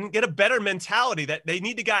eliminate and get a better mentality that they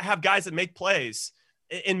need to have guys that make plays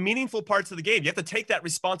in meaningful parts of the game, you have to take that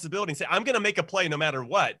responsibility and say, I'm going to make a play no matter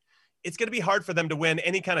what. It's going to be hard for them to win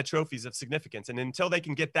any kind of trophies of significance. And until they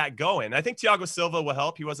can get that going, I think Thiago Silva will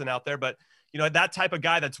help. He wasn't out there, but that type of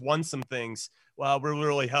guy that's won some things, will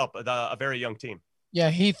really help a very young team. Yeah,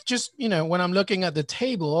 Heath, just, when I'm looking at the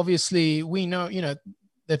table, obviously we know,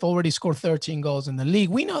 they've already scored 13 goals in the league.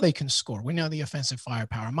 We know they can score. We know the offensive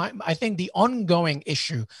firepower. I think the ongoing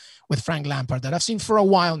issue with Frank Lampard that I've seen for a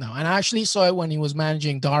while now, and I actually saw it when he was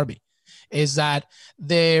managing Derby, is that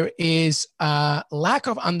there is a lack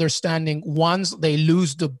of understanding once they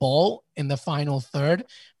lose the ball in the final third,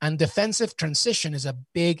 and defensive transition is a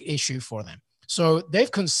big issue for them. So they've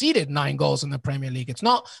conceded 9 goals in the Premier League. It's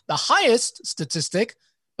not the highest statistic,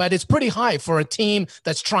 but it's pretty high for a team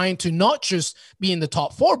that's trying to not just be in the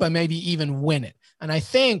top 4, but maybe even win it. And I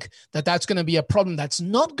think that that's going to be a problem that's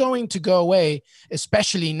not going to go away,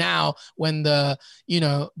 especially now when the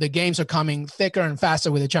games are coming thicker and faster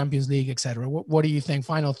with the Champions League, et cetera. What do you think?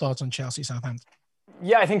 Final thoughts on Chelsea, Southampton?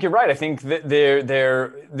 Yeah, I think you're right. I think that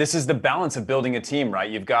this is the balance of building a team, right?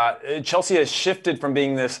 You've got Chelsea has shifted from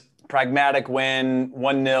being this pragmatic win,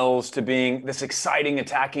 1-0s, to being this exciting,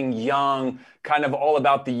 attacking, young, kind of all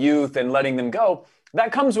about the youth and letting them go.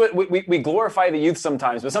 That comes with, we glorify the youth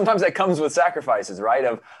sometimes, but sometimes that comes with sacrifices,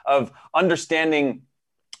 right? Of understanding,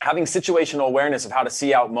 having situational awareness of how to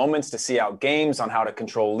see out moments, to see out games, on how to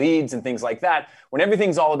control leads and things like that, when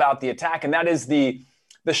everything's all about the attack. And that is the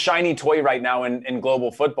shiny toy right now in global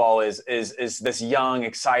football is this young,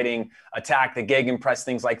 exciting attack, the gegenpress,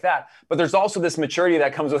 things like that. But there's also this maturity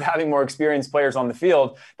that comes with having more experienced players on the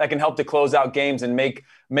field that can help to close out games and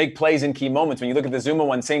make plays in key moments. When you look at the Zouma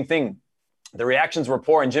one, same thing. The reactions were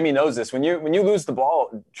poor, and Jimmy knows this. When you lose the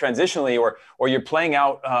ball transitionally, or you're playing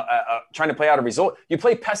out, trying to play out a result, you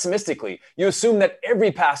play pessimistically. You assume that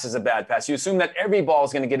every pass is a bad pass. You assume that every ball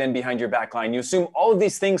is going to get in behind your back line. You assume all of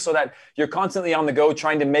these things so that you're constantly on the go,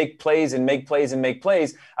 trying to make plays and make plays and make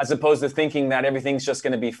plays, as opposed to thinking that everything's just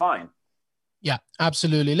going to be fine. Yeah,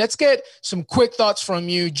 absolutely. Let's get some quick thoughts from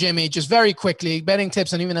you, Jimmy, just very quickly, betting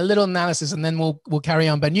tips and even a little analysis, and then we'll carry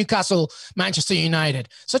on. But Newcastle, Manchester United,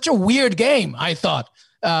 such a weird game, I thought.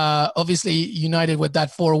 Obviously, United with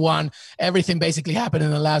that 4-1, everything basically happened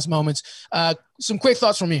in the last moments. Some quick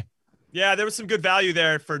thoughts from you. Yeah, there was some good value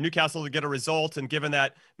there for Newcastle to get a result. And given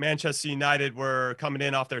that Manchester United were coming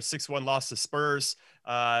in off their 6-1 loss to Spurs,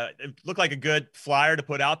 it looked like a good flyer to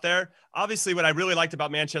put out there. Obviously, what I really liked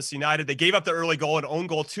about Manchester United, they gave up the early goal, an own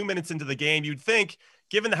goal 2 minutes into the game. You'd think,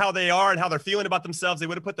 given how they are and how they're feeling about themselves, they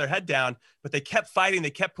would have put their head down, but they kept fighting, they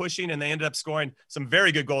kept pushing, and they ended up scoring some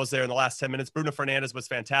very good goals there in the last 10 minutes. Bruno Fernandes was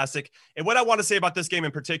fantastic. And what I want to say about this game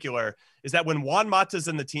in particular is that when Juan Mata's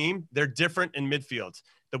in the team, they're different in midfield.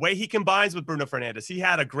 The way he combines with Bruno Fernandes, he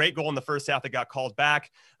had a great goal in the first half that got called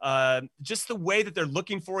back. Just the way that they're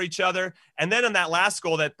looking for each other. And then in that last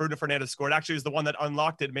goal that Bruno Fernandes scored, actually was the one that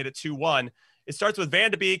unlocked it, made it 2-1. It starts with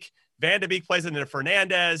Van de Beek. Van de Beek plays it into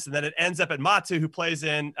Fernandes, and then it ends up at Mata, who plays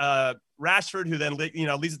in Rashford, who then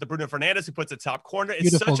leads it to Bruno Fernandes, who puts it top corner.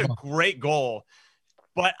 It's Beautiful such goal. A great goal.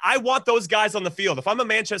 But I want those guys on the field. If I'm a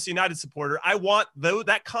Manchester United supporter, I want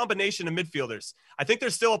that combination of midfielders. I think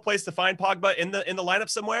there's still a place to find Pogba in the lineup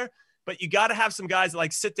somewhere, but you got to have some guys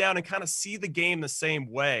that sit down and kind of see the game the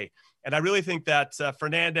same way. And I really think that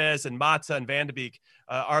Fernandes and Mata and Van de Beek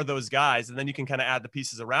are those guys. And then you can kind of add the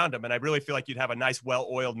pieces around them. And I really feel like you'd have a nice,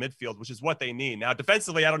 well-oiled midfield, which is what they need. Now,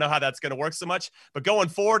 defensively, I don't know how that's going to work so much, but going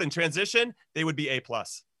forward in transition, they would be A+.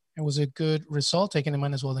 It was a good result, taking in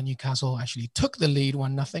mind as well that Newcastle actually took the lead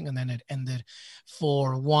 1-0, and then it ended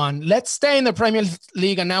 4-1. Let's stay in the Premier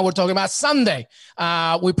League, and now we're talking about Sunday.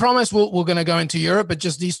 We promised we're going to go into Europe, but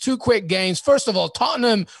just these 2 quick games. First of all,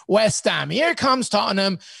 Tottenham, West Ham. Here comes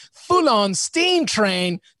Tottenham, full-on steam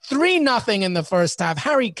train, 3-0 in the first half.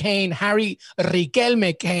 Harry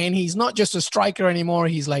Riquelme Kane, he's not just a striker anymore.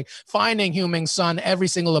 He's finding Heung-min Son every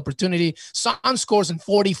single opportunity. Son scores in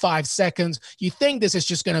 45 seconds. You think this is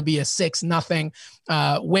just going to be a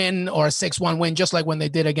 6-0 win or a 6-1 win, just like when they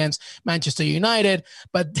did against Manchester United.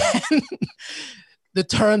 But then The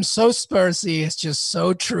term "so Spursy" is just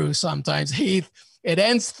so true sometimes, Heath. It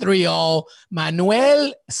ends 3-0.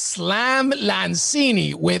 Manuel Slam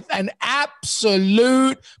Lanzini with an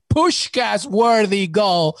absolute Puskás-worthy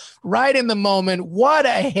goal right in the moment. What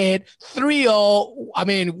a hit. 3-0. I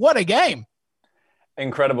mean, what a game.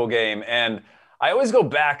 Incredible game. And I always go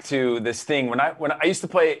back to this thing when I used to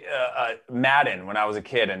play Madden when I was a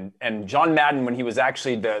kid, and John Madden, when he was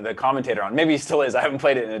actually the commentator on, maybe he still is, I haven't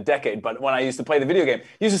played it in a decade, but when I used to play the video game,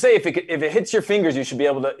 he used to say if it hits your fingers, you should be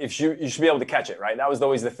able to catch it, right? That was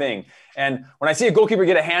always the thing. And when I see a goalkeeper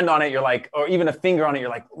get a hand on it, you're like, or even a finger on it, you're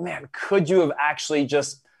like, man, could you have actually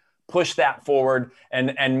just pushed that forward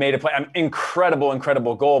and made a play?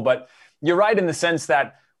 Incredible goal. But you're right in the sense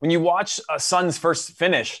that when you watch Son's first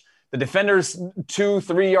finish, the defender's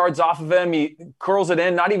 2-3 yards off of him. He curls it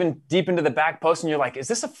in, not even deep into the back post. And you're like, is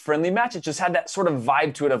this a friendly match? It just had that sort of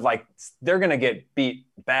vibe to it of like, they're going to get beat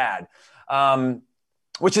bad.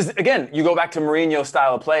 Which is, again, you go back to Mourinho's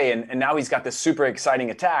style of play, and now he's got this super exciting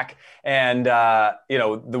attack. And,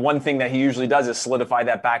 the one thing that he usually does is solidify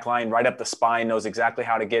that back line right up the spine, knows exactly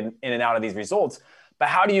how to get in and out of these results. But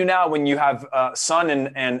how do you now, when you have Son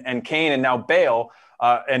and Kane and now Bale,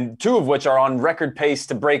 and two of which are on record pace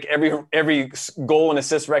to break every goal and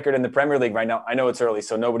assist record in the Premier League right now. I know it's early,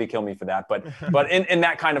 so nobody kill me for that. But in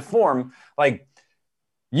that kind of form, like,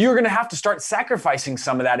 you're going to have to start sacrificing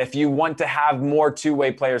some of that if you want to have more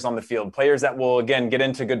two-way players on the field, players that will, again, get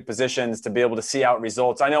into good positions to be able to see out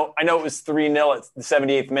results. I know it was 3-0 at the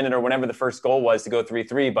 78th minute or whenever the first goal was to go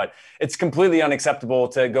 3-3, but it's completely unacceptable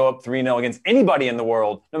to go up 3-0 against anybody in the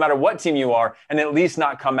world, no matter what team you are, and at least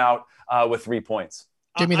not come out with 3 points.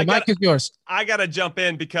 Jimmy, the mic is yours. I got to jump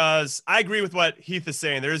in because I agree with what Heath is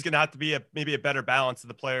saying. There is going to have to be maybe a better balance of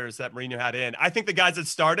the players that Mourinho had in. I think the guys that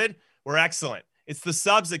started were excellent. It's the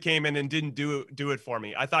subs that came in and didn't do it for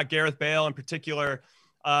me. I thought Gareth Bale in particular,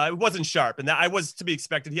 it wasn't sharp, and that was to be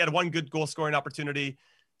expected. He had one good goal scoring opportunity.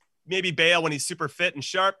 Maybe Bale, when he's super fit and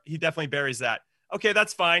sharp, he definitely buries that. Okay,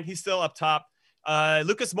 that's fine. He's still up top.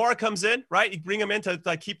 Lucas Moura comes in, right? You bring him in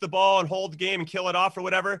to keep the ball and hold the game and kill it off or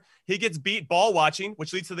whatever. He gets beat ball watching,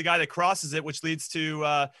 which leads to the guy that crosses it, which leads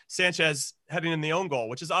to Sanchez heading in the own goal,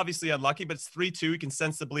 which is obviously unlucky, but it's 3-2. You can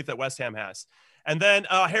sense the belief that West Ham has. And then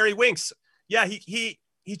Harry Winks. Yeah, he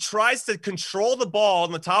tries to control the ball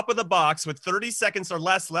on the top of the box with 30 seconds or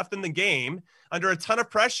less left in the game under a ton of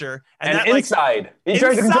pressure. And that, inside. He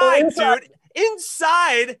tries to control inside. Dude,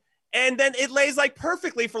 inside. And then it lays like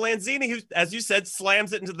perfectly for Lanzini, who, as you said,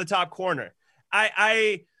 slams it into the top corner.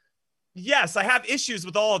 Yes, I have issues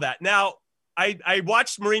with all of that. Now, I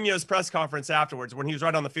watched Mourinho's press conference afterwards when he was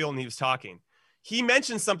right on the field and he was talking. He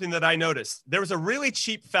mentioned something that I noticed. There was a really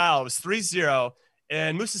cheap foul. It was 3-0.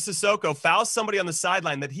 And Moussa Sissoko fouls somebody on the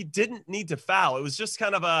sideline that he didn't need to foul. It was just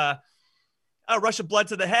kind of a rush of blood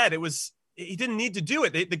to the head. He didn't need to do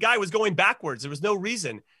it. The guy was going backwards. There was no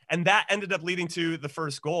reason. And that ended up leading to the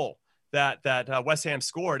first goal that West Ham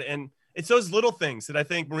scored. And it's those little things that I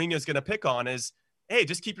think Mourinho is going to pick on is, hey,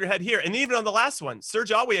 just keep your head here. And even on the last one,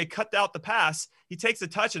 Serge Aurier cut out the pass. He takes a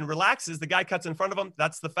touch and relaxes. The guy cuts in front of him.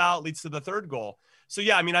 That's the foul. It leads to the third goal. So,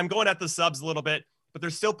 yeah, I mean, I'm going at the subs a little bit. But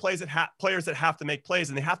there's still players that have to make plays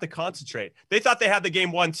and they have to concentrate. They thought they had the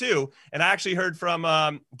game 1-2. And I actually heard from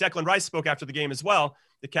Declan Rice spoke after the game as well,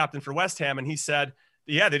 the captain for West Ham. And he said,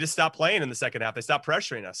 yeah, they just stopped playing in the second half. They stopped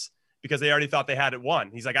pressuring us because they already thought they had it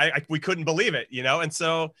won. He's like, we couldn't believe it, And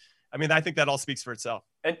so, I mean, I think that all speaks for itself.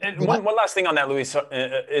 And one last thing on that, Luis,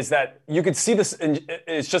 is that you could see this, and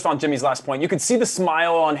it's just on Jimmy's last point, you could see the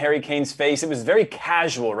smile on Harry Kane's face. It was very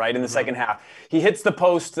casual, right, in the second half. He hits the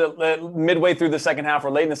post midway through the second half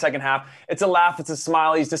or late in the second half. It's a laugh, it's a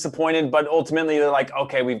smile, he's disappointed, but ultimately they're like,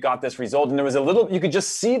 okay, we've got this result. And there was a little, you could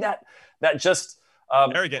just see that just...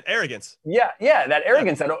 arrogance. Yeah, that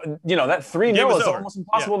arrogance. That that 3-0 is almost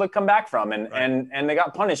impossible to come back from, and they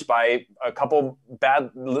got punished by a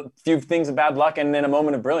few things of bad luck, and then a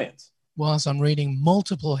moment of brilliance. Well, as I'm reading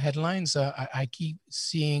multiple headlines, I keep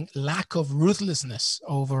seeing lack of ruthlessness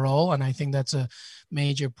overall, and I think that's a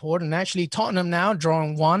major point. And actually, Tottenham now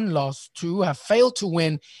drawing 1, lost 2, have failed to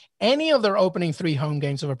win any of their opening 3 home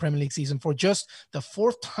games of a Premier League season for just the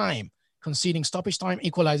 4th time, conceding stoppage time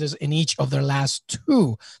equalizers in each of their last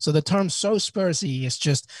 2. So the term "so Spursy" is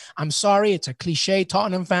just, I'm sorry, it's a cliche,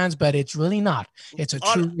 Tottenham fans, but it's really not. It's a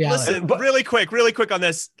true reality. Listen, really quick on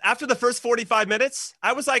this. After the first 45 minutes,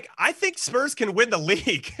 I was like, I think Spurs can win the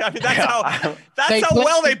league. I mean, that's how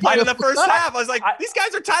well they played in the first half. I was like, these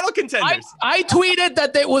guys are title contenders. I tweeted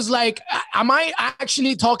that it was like, am I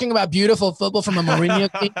actually talking about beautiful football from a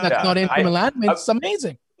Mourinho team that's not Inter Milan? I mean, it's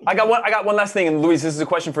amazing. I got one last thing, and Luis, this is a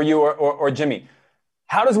question for you or Jimmy.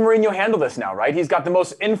 how does Mourinho handle this now, right? He's got the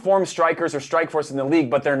most informed strikers or strike force in the league,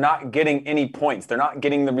 but they're not getting any points. They're not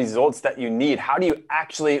getting the results that you need. How do you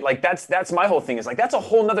actually, like, that's my whole thing, is like, that's a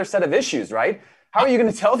whole nother set of issues, right? How are you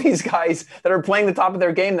going to tell these guys that are playing the top of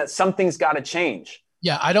their game that something's got to change?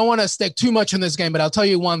 Yeah, I don't want to stick too much in this game, but I'll tell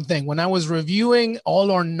you one thing. When I was reviewing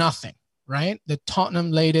All or Nothing, right, the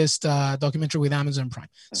Tottenham latest documentary with Amazon Prime,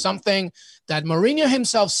 something that Mourinho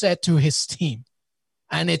himself said to his team,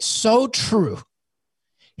 and it's so true.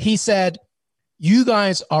 He said, you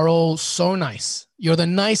guys are all so nice. You're the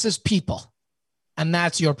nicest people, and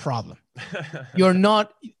that's your problem. You're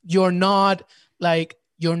not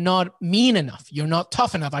mean enough. You're not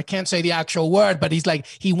tough enough. I can't say the actual word, but he's like,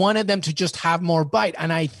 he wanted them to just have more bite.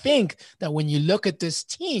 And I think that when you look at this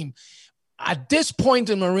team, at this point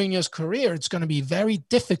in Mourinho's career, it's going to be very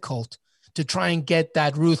difficult to try and get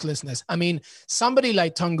that ruthlessness. I mean, somebody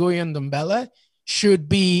like Tanguy Ndombele should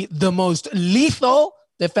be the most lethal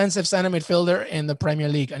defensive center midfielder in the Premier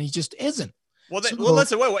League, and he just isn't. Well,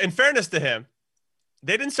 listen, wait, in fairness to him,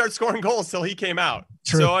 they didn't start scoring goals till he came out.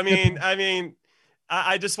 True. So,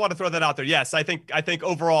 I just want to throw that out there. Yes, I think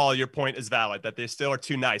overall your point is valid, that they still are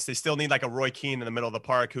too nice. They still need like a Roy Keane in the middle of the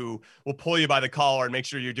park who will pull you by the collar and make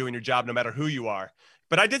sure you're doing your job no matter who you are.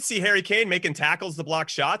 But I did see Harry Kane making tackles to block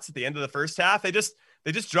shots at the end of the first half. They just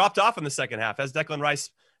dropped off in the second half. As Declan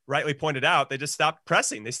Rice rightly pointed out, they just stopped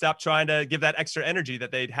pressing. They stopped trying to give that extra energy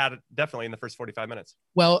that they'd had definitely in the first 45 minutes.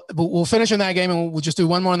 Well, we'll finish on that game and we'll just do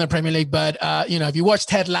one more in the Premier League. But, if you watch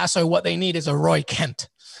Ted Lasso, what they need is a Roy Kent.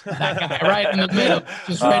 That guy right in the middle,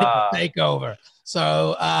 just ready to take over.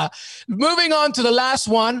 So moving on to the last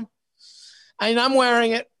one, and I'm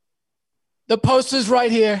wearing it. The poster's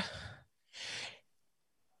right here.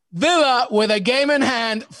 Villa with a game in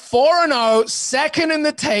hand, 4-0, second in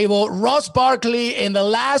the table. Ross Barkley in the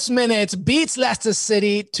last minutes beats Leicester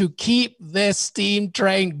City to keep this steam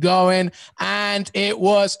train going, and it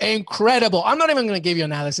was incredible. I'm not even going to give you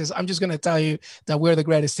analysis. I'm just going to tell you that we're the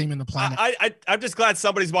greatest team in the planet. I'm just glad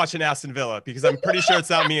somebody's watching Aston Villa, because I'm pretty sure it's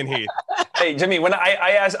not me and Heath. Hey, Jimmy, when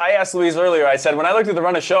I asked Luis earlier, I said, when I looked at the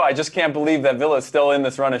run of show, I just can't believe that Villa is still in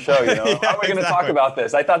this run of show. You know, how are we going to talk about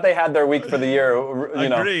this? I thought they had their week for the year.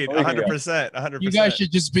 Agreed, 100%. 100%. You guys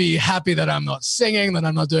should just be happy that I'm not singing, that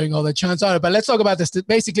I'm not doing all the chants. All right, but let's talk about this.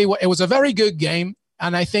 Basically, it was a very good game.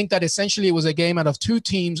 And I think that essentially it was a game out of two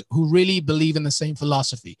teams who really believe in the same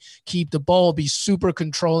philosophy. Keep the ball, be super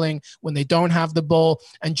controlling when they don't have the ball,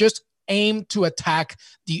 and just aim to attack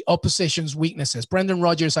the opposition's weaknesses. Brendan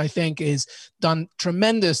Rodgers, I think, is done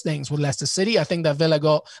tremendous things with Leicester City. I think that Villa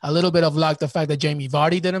got a little bit of luck, the fact that Jamie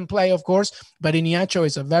Vardy didn't play, of course, but Iheanacho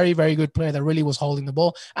is a very, very good player that really was holding the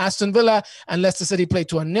ball. Aston Villa and Leicester City played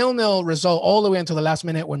to a 0-0 result all the way until the last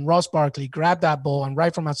minute when Ross Barkley grabbed that ball and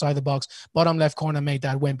right from outside the box, bottom left corner, made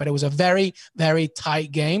that win. But it was a very, very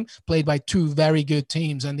tight game played by two very good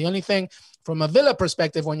teams. And the only thing from a Villa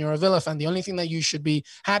perspective, when you're a Villa fan, the only thing that you should be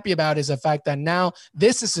happy about is the fact that now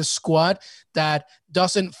this is a squad that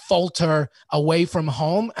doesn't falter away from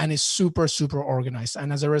home and is super, super organized.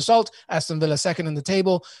 And as a result, Aston Villa second in the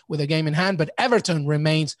table with a game in hand, but Everton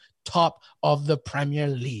remains top of the Premier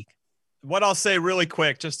League. What I'll say really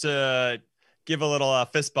quick, just to give a little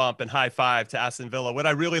fist bump and high five to Aston Villa. What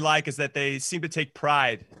I really like is that they seem to take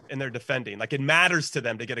pride in their defending. Like, it matters to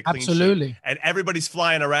them to get a clean sheet. And everybody's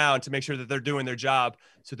flying around to make sure that they're doing their job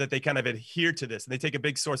so that they kind of adhere to this. And they take a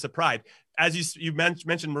big source of pride. As you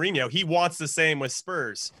mentioned Mourinho, he wants the same with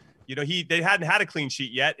Spurs. You know, they hadn't had a clean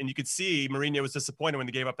sheet yet. And you could see Mourinho was disappointed when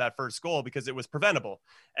they gave up that first goal because it was preventable.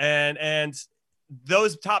 And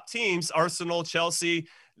those top teams, Arsenal, Chelsea,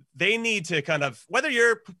 they need to kind of, whether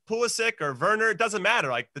you're Pulisic or Werner, it doesn't matter.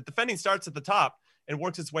 Like, the defending starts at the top and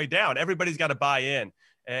works its way down. Everybody's got to buy in.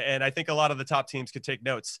 And I think a lot of the top teams could take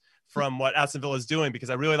notes from what Aston Villa is doing, because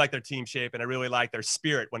I really like their team shape and I really like their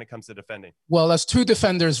spirit when it comes to defending. Well, as two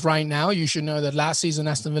defenders right now, you should know that last season,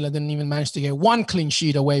 Aston Villa didn't even manage to get one clean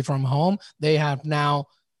sheet away from home. They have now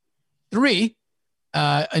 3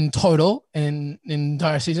 in total in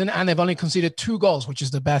entire season, and they've only conceded 2 goals, which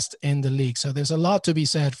is the best in the league. So there's a lot to be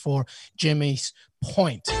said for Jimmy's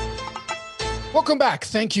point. Welcome back.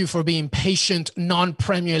 Thank you for being patient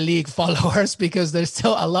non-Premier League followers, because there's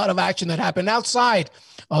still a lot of action that happened outside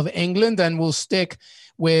of England, and we'll stick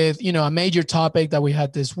with, a major topic that we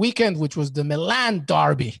had this weekend, which was the Milan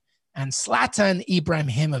derby. And Zlatan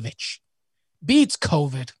Ibrahimovic beats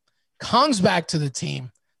COVID, comes back to the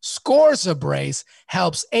team, scores a brace,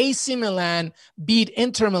 helps AC Milan beat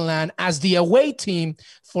Inter Milan as the away team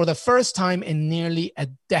for the first time in nearly a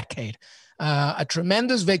decade. A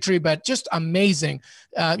tremendous victory, but just amazing.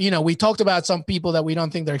 We talked about some people that we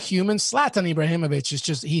don't think they're human. Zlatan Ibrahimovic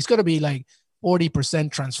is he's going to be like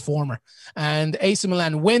 40% transformer. And AC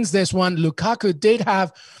Milan wins this one. Lukaku did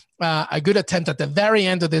have a good attempt at the very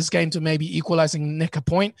end of this game to maybe equalizing nick a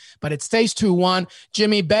point, but it stays 2-1.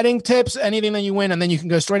 Jimmy, betting tips, anything that you win, and then you can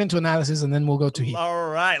go straight into analysis, and then we'll go to Heath.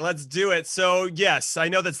 All right, let's do it. So, yes, I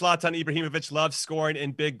know that Zlatan Ibrahimovic loves scoring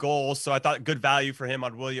in big goals, so I thought good value for him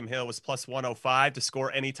on William Hill was plus 105 to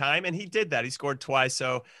score anytime, and he did that. He scored twice,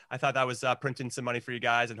 so I thought that was printing some money for you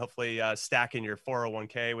guys and hopefully stacking your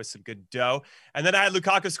 401k with some good dough. And then I had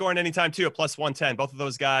Lukaku scoring anytime, too, at plus 110. Both of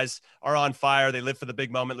those guys are on fire. They live for the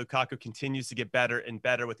big moment. Lukaku continues to get better and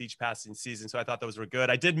better with each passing season. So I thought those were good.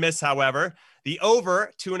 I did miss, however, the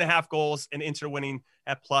over 2.5 goals and Inter winning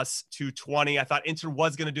at plus 220. I thought Inter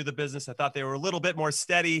was going to do the business. I thought they were a little bit more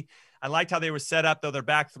steady. I liked how they were set up, though their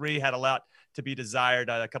back three had a lot to be desired.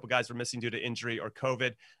 A couple guys were missing due to injury or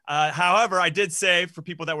COVID. However, I did say for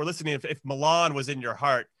people that were listening, if Milan was in your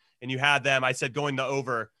heart and you had them, I said going the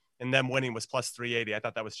over and them winning was plus 380. I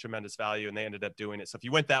thought that was tremendous value, and they ended up doing it. So if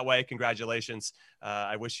you went that way, congratulations.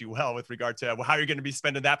 I wish you well with regard to how you're going to be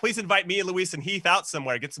spending that. Please invite me, Luis, and Heath out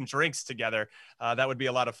somewhere, get some drinks together. That would be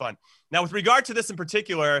a lot of fun. Now, with regard to this in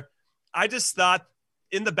particular, I just thought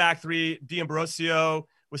in the back three, D'Ambrosio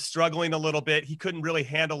was struggling a little bit. He couldn't really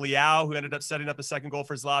handle Leao, who ended up setting up the second goal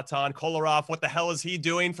for Zlatan. Kolarov, what the hell is he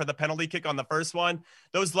doing for the penalty kick on the first one?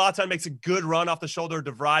 Zlatan makes a good run off the shoulder of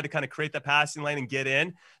De Vrij to kind of create the passing lane and get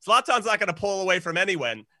in. Zlatan's not going to pull away from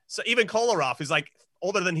anyone. So even Kolarov, who's like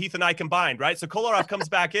older than Heath and I combined, right? So Kolarov comes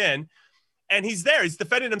back in and he's there. He's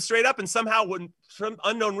defending him straight up, and somehow, for some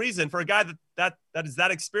unknown reason, for a guy that is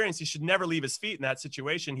that experienced, he should never leave his feet in that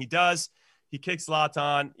situation. He does. He kicks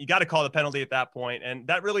Zlatan. You got to call the penalty at that point. And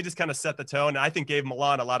that really just kind of set the tone. And I think gave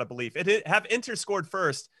Milan a lot of belief. Have Inter scored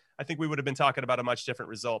first, I think we would have been talking about a much different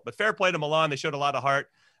result. But fair play to Milan. They showed a lot of heart.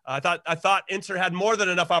 I thought Inter had more than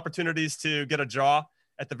enough opportunities to get a draw.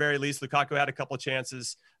 At the very least, Lukaku had a couple of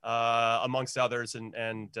chances amongst others. And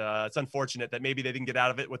it's unfortunate that maybe they didn't get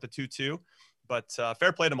out of it with the 2-2. But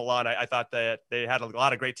fair play to Milan. I thought that they had a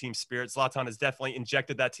lot of great team spirit. Zlatan has definitely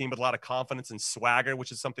injected that team with a lot of confidence and swagger,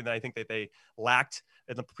 which is something that I think that they lacked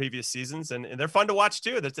in the previous seasons. And they're fun to watch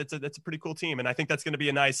too. That's a pretty cool team. And I think that's going to be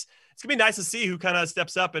it's going to be nice to see who kind of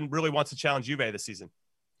steps up and really wants to challenge Juve this season.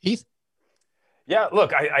 Heath? Yeah,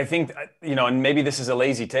 look, I think, and maybe this is a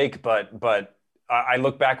lazy take, but I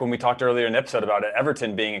look back when we talked earlier in the episode about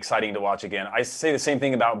Everton being exciting to watch again. I say the same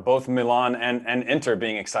thing about both Milan and Inter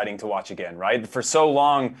being exciting to watch again, right? For so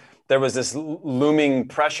long, there was this looming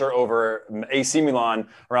pressure over AC Milan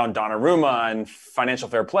around Donnarumma and financial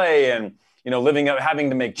fair play and, having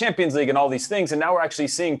to make Champions League and all these things. And now we're actually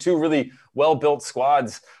seeing two really well-built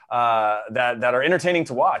squads that are entertaining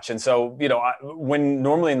to watch. And so, when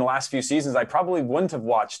normally in the last few seasons, I probably wouldn't have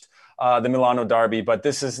watched the Milano derby, but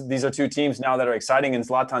these are two teams now that are exciting. And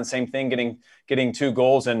Zlatan, same thing, getting 2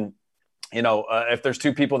 goals. And if there's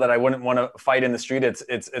 2 people that I wouldn't want to fight in the street, it's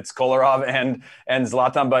Kolarov and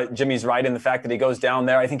Zlatan. But Jimmy's right in the fact that he goes down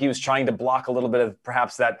there. I think he was trying to block a little bit of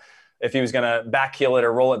perhaps that if he was going to backheel it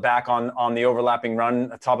or roll it back on the overlapping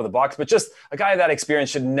run at top of the box. But just a guy of that experience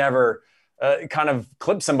should never kind of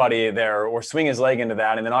clip somebody there or swing his leg into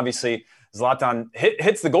that. And then obviously Zlatan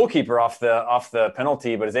hits the goalkeeper off the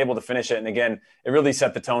penalty, but is able to finish it. And again, it really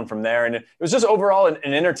set the tone from there. And it was just overall an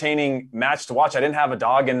entertaining match to watch. I didn't have a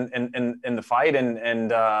dog in the fight.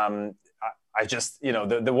 And I just,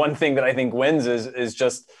 the one thing that I think wins is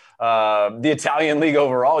just the Italian league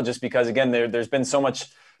overall, just because, again, there's been so much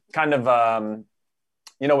kind of,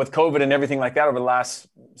 with COVID and everything like that over the last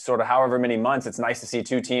sort of however many months, it's nice to see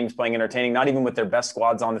 2 teams playing entertaining, not even with their best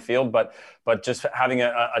squads on the field, but just having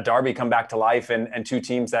a derby come back to life and 2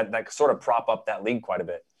 teams that sort of prop up that league quite a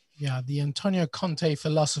bit. Yeah, the Antonio Conte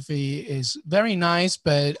philosophy is very nice,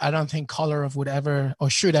 but I don't think Kolarov would ever or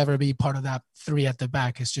should ever be part of that 3 at the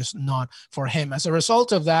back. It's just not for him. As a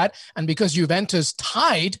result of that, and because Juventus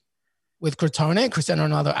tied with Crotone, Cristiano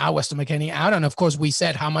Ronaldo out, Weston McKennie out. And of course, we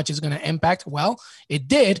said how much it's going to impact. Well, it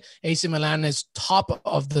did. AC Milan is top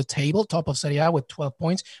of the table, top of Serie A with 12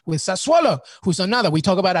 points with Sassuolo, who's another. We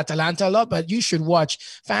talk about Atalanta a lot, but fans should watch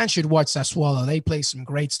Sassuolo. They play some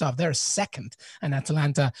great stuff. They're second and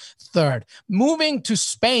Atalanta third. Moving to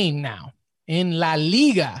Spain now in La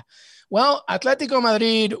Liga. Well, Atletico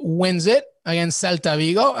Madrid wins it against Celta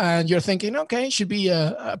Vigo. And you're thinking, okay, should be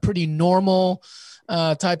a pretty normal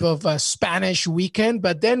type of Spanish weekend,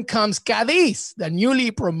 but then comes Cadiz, the newly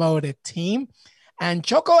promoted team, and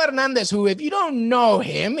Choco Hernandez, who, if you don't know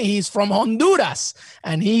him, he's from Honduras,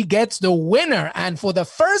 and he gets the winner. And for the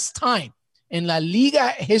first time in La Liga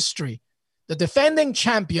history, the defending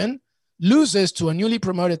champion loses to a newly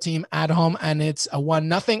promoted team at home, and it's a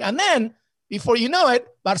 1-0. And then before you know it,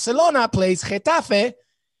 Barcelona plays Getafe.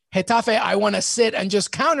 Getafe, I want to sit and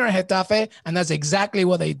just counter Getafe, and that's exactly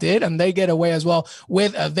what they did, and they get away as well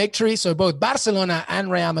with a victory. So both Barcelona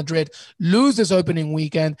and Real Madrid lose this opening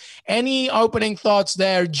weekend. Any opening thoughts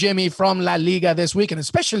there, Jimmy, from La Liga this weekend,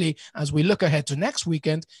 especially as we look ahead to next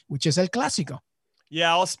weekend, which is El Clásico?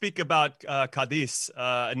 Yeah, I'll speak about Cadiz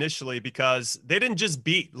initially, because they didn't just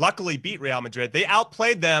luckily beat Real Madrid. They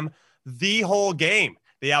outplayed them the whole game.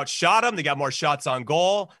 They outshot them. They got more shots on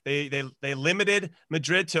goal. They limited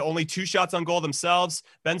Madrid to only 2 shots on goal themselves.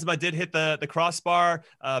 Benzema did hit the crossbar.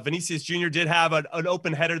 Vinicius Jr. did have an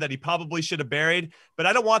open header that he probably should have buried. But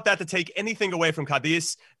I don't want that to take anything away from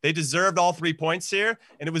Cadiz. They deserved all 3 points here.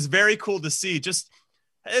 And it was very cool to see.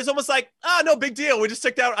 It's almost like, no big deal. We just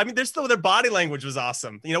took down. I mean, their body language was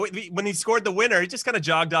awesome. You know, when he scored the winner, he just kind of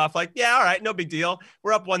jogged off like, yeah, all right, no big deal.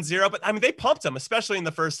 We're up 1-0. But I mean, they pumped him, especially in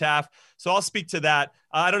the first half. So I'll speak to that.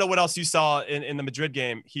 I don't know what else you saw in the Madrid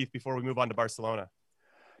game, Heath, before we move on to Barcelona.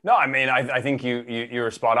 No, I mean, I think you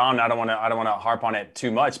were spot on. I don't want to harp on it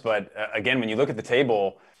too much, but again, when you look at the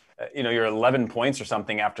table, you're 11 points or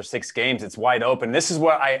something after 6 games. It's wide open. This is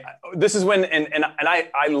when I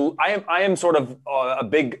am sort of a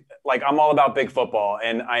big, like, I'm all about big football,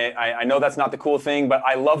 and I know that's not the cool thing, but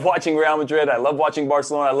I love watching Real Madrid. I love watching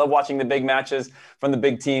Barcelona. I love watching the big matches from the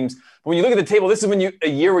big teams. But when you look at the table, this is a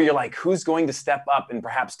year where you're like, who's going to step up and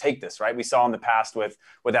perhaps take this, right? We saw in the past with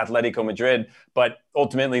Atletico Madrid, but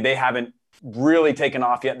ultimately they haven't really taken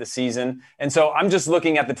off yet this season. And so I'm just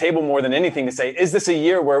looking at the table more than anything to say, is this a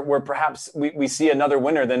year where perhaps we see another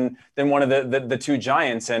winner than one of the 2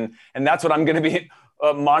 giants? And that's what I'm going to be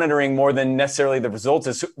monitoring more than necessarily the results,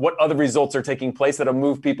 is what other results are taking place that'll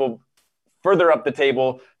move people further up the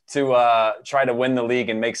table to try to win the league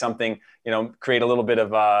and make something, create a little bit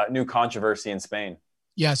of new controversy in Spain.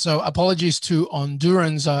 Yeah, so apologies to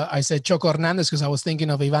Hondurans. I said Choco Hernandez because I was thinking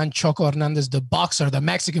of Ivan Choco Hernandez, the boxer, the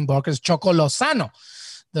Mexican boxer, Choco Lozano,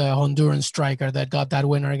 the Honduran striker that got that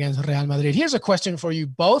winner against Real Madrid. Here's a question for you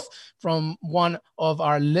both from one of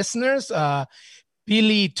our listeners,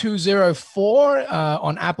 Billy204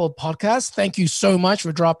 on Apple Podcasts. Thank you so much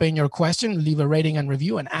for dropping your question. Leave a rating and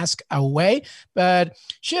review and ask away. But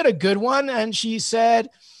she had a good one, and she said,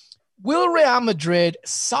 will Real Madrid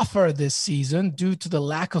suffer this season due to the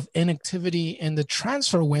lack of inactivity in the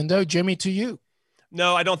transfer window? Jimmy, to you.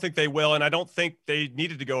 No, I don't think they will, and I don't think they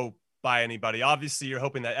needed to go buy anybody. Obviously, you're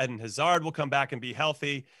hoping that Eden Hazard will come back and be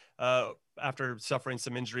healthy after suffering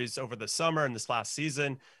some injuries over the summer and this last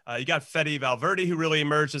season. You got Fede Valverde, who really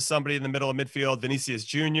emerged as somebody in the middle of midfield, Vinicius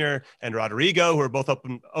Jr. and Rodrigo, who are both up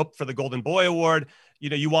for the Golden Boy Award.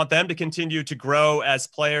 You want them to continue to grow as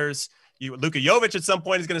players. Luka Jovic at some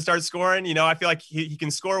point is going to start scoring. I feel like he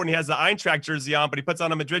can score when he has the Eintracht jersey on, but he puts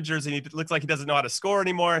on a Madrid jersey and he looks like he doesn't know how to score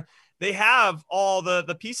anymore. They have all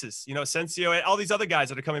the pieces, Asensio, all these other guys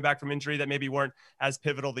that are coming back from injury that maybe weren't as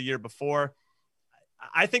pivotal the year before.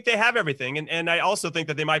 I think they have everything. And I also think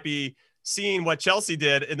that they might be seeing what Chelsea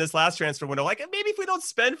did in this last transfer window. Like, maybe if we don't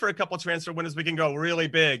spend for a couple of transfer windows, we can go really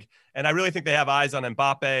big. And I really think they have eyes on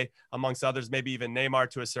Mbappe, amongst others, maybe even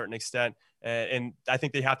Neymar to a certain extent. And I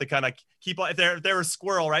think they have to kind of keep, if they're a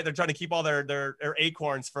squirrel, right? They're trying to keep all their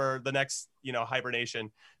acorns for the next,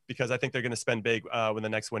 hibernation, because I think they're going to spend big when the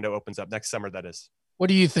next window opens up next summer. That is. What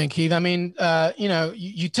do you think, Heath? I mean,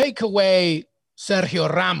 you take away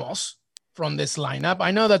Sergio Ramos from this lineup.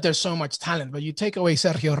 I know that there's so much talent, but you take away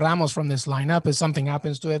Sergio Ramos from this lineup if something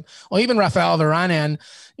happens to it, or even Rafael Varane, and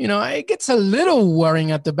it gets a little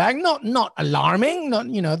worrying at the back. Not alarming. Not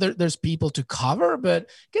there's people to cover, but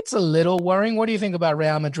gets a little worrying. What do you think about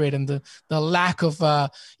Real Madrid and the lack of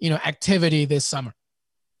activity this summer?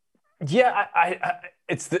 Yeah,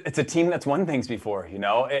 it's a team that's won things before,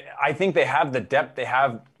 I think they have the depth. They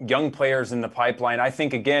have young players in the pipeline. I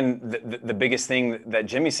think, again, the biggest thing that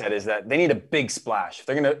Jimmy said is that they need a big splash.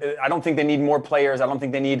 I don't think they need more players. I don't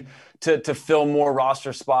think they need to fill more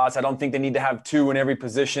roster spots. I don't think they need to have 2 in every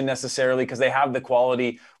position necessarily, because they have the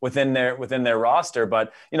quality within their roster.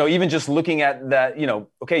 But, even just looking at that,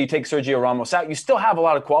 okay, you take Sergio Ramos out, you still have a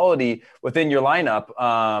lot of quality within your lineup,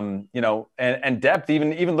 and depth.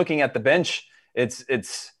 Even looking at the bench,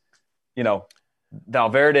 it's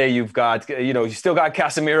Valverde, you've got, you still got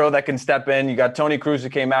Casemiro that can step in. You got Toni Kroos who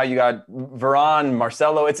came out. You got Varane,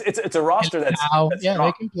 Marcelo. It's a roster that's strong.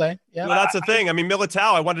 They can play. Yeah, well, that's the thing. I mean,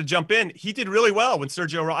 Militao, I wanted to jump in. He did really well when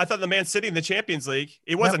Sergio. I thought the Man City in the Champions League,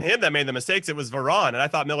 it wasn't him that made the mistakes. It was Varane, and I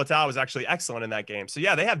thought Militao was actually excellent in that game. So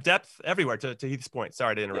yeah, they have depth everywhere. To Heath's point.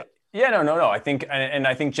 Sorry to interrupt. Yeah, no. I think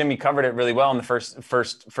Jimmy covered it really well in the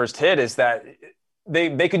first hit. Is that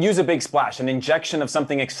they could use a big splash, an injection of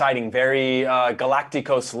something exciting, very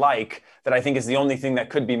Galacticos-like, that I think is the only thing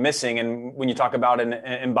that could be missing. And when you talk about an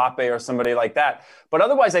Mbappe or somebody like that, but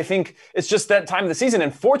otherwise, I think it's just that time of the season.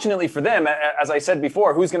 And fortunately for them, as I said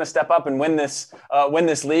before, who's going to step up and win this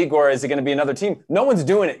league, or is it going to be another team? No one's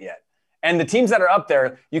doing it yet. And the teams that are up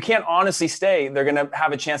there, you can't honestly stay. They're going to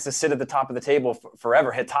have a chance to sit at the top of the table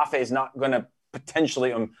forever. Getafe is not going to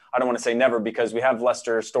potentially, I don't want to say never because we have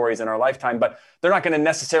Leicester stories in our lifetime, but they're not going to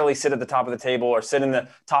necessarily sit at the top of the table or sit in the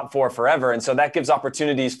top four forever. And so that gives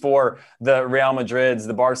opportunities for the Real Madrids,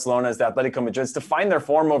 the Barcelonas, the Atletico Madrids to find their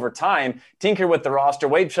form over time, tinker with the roster,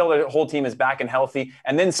 wait till the whole team is back and healthy,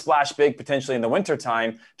 and then splash big potentially in the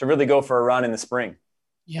wintertime to really go for a run in the spring.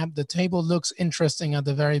 Yeah, the table looks interesting at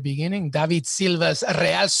the very beginning. David Silva's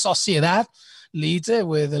Real Sociedad leads it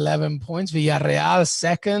with 11 points. Villarreal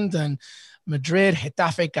second, and Madrid,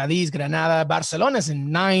 Getafe, Cadiz, Granada, Barcelona's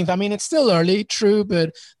in ninth. I mean, it's still early, true,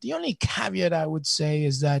 but the only caveat I would say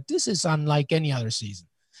is that this is unlike any other season,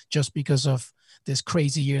 just because of this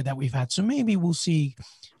crazy year that we've had. So maybe we'll see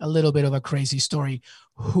a little bit of a crazy story.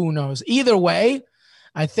 Who knows? Either way,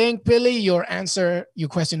 I think, Billy, your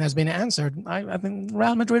question has been answered. I think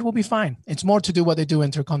Real Madrid will be fine. It's more to do what they do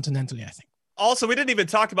intercontinentally, I think. Also, we didn't even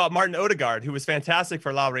talk about Martin Odegaard, who was fantastic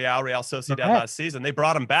for Real Sociedad last season. They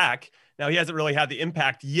brought him back. Now, he hasn't really had the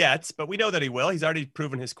impact yet, but we know that he will. He's already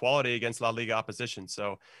proven his quality against La Liga opposition.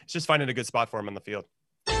 So it's just finding a good spot for him on the field.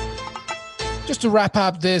 Just to wrap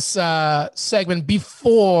up this segment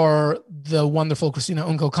before the wonderful Cristina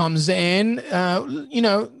Unco comes in,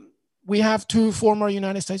 we have two former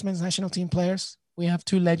United States men's national team players. We have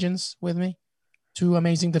two legends with me, two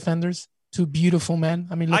amazing defenders. Two beautiful men.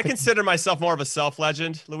 I mean, I consider myself more of a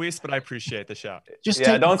self-legend, Luis, but I appreciate the shout.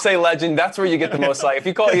 Don't say legend. That's where you get the most like. If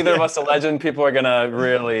you call either of us a legend, people are gonna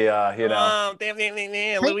really,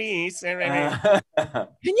 Luis. Can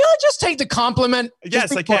you just take the compliment?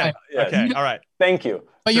 Yes, I can. Yes. Okay, all right. Thank you.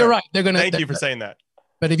 But You're right. Thank you for saying that.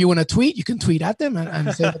 But if you want to tweet, you can tweet at them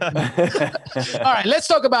and say that. All right, let's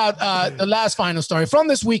talk about the last final story from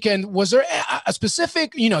this weekend. Was there a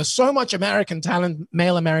specific, so much American talent,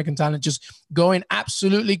 male American talent, just going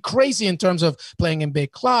absolutely crazy in terms of playing in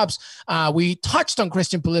big clubs? We touched on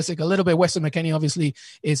Christian Pulisic a little bit. Weston McKennie obviously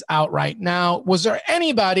is out right now. Was there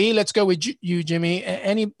anybody, let's go with you, Jimmy,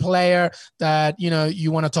 any player that,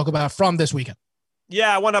 you want to talk about from this weekend?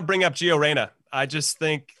 Yeah, I want to bring up Gio Reyna. I just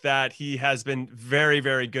think that he has been very,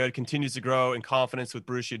 very good, continues to grow in confidence with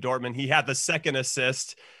Borussia Dortmund. He had the second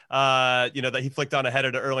assist, that he flicked on a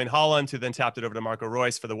header to Erling Haaland, who then tapped it over to Marco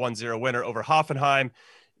Reus for the 1-0 winner over Hoffenheim.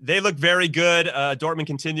 They look very good. Dortmund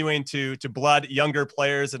continuing to blood younger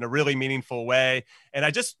players in a really meaningful way. And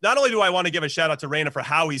not only do I want to give a shout out to Reyna for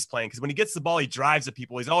how he's playing, because when he gets the ball, he drives at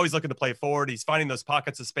people. He's always looking to play forward. He's finding those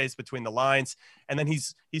pockets of space between the lines. And then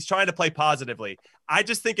he's trying to play positively. I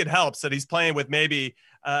just think it helps that he's playing with maybe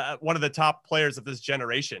one of the top players of this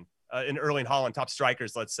generation. In Erling Haaland, top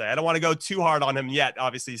strikers, let's say. I don't want to go too hard on him yet.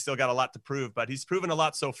 Obviously, he's still got a lot to prove, but he's proven a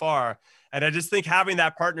lot so far. And I just think having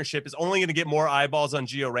that partnership is only going to get more eyeballs on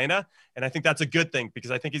Gio Reyna. And I think that's a good thing because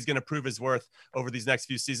I think he's going to prove his worth over these next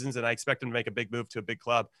few seasons. And I expect him to make a big move to a big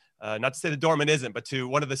club. Not to say that Dortmund isn't, but to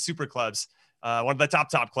one of the super clubs, one of the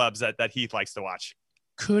top clubs that Heath likes to watch.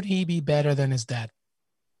 Could he be better than his dad?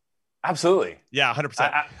 Absolutely. Yeah,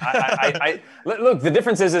 100%. Look, the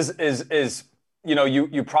difference is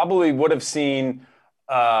you probably would have seen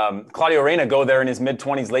Claudio Reyna go there in his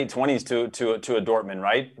mid-20s, late 20s to a Dortmund,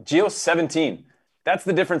 right? Gio's 17. That's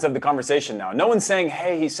the difference of the conversation now. No one's saying,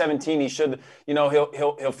 hey, he's 17. He should,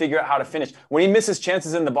 he'll figure out how to finish. When he misses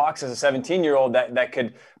chances in the box as a 17-year-old that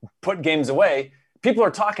could put games away, people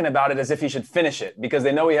are talking about it as if he should finish it because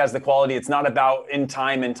they know he has the quality. It's not about in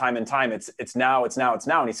time. It's now,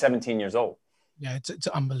 and he's 17 years old. Yeah, it's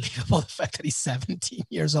unbelievable the fact that he's 17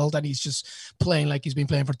 years old and he's just playing like he's been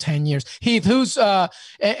playing for 10 years. Heath, who's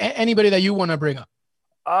anybody that you want to bring up?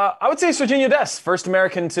 I would say Sergiño Dest, first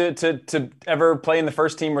American to ever play in the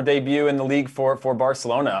first team or debut in the league for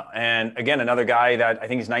Barcelona. And again, another guy that I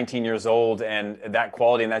think he's 19 years old, and that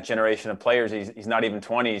quality and that generation of players, he's not even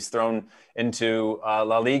 20. He's thrown into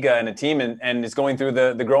La Liga and a team and is going through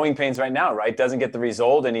the growing pains right now, right? Doesn't get the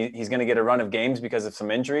result, and he's going to get a run of games because of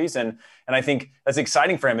some injuries. And I think that's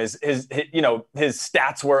exciting for him. His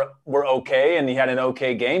stats were okay, and he had an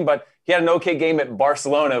okay game, but he had an okay game at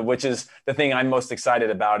Barcelona, which is the thing I'm most excited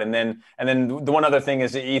about. And then the one other thing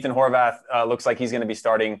is Ethan Horvath looks like he's going to be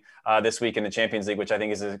starting this week in the Champions League, which I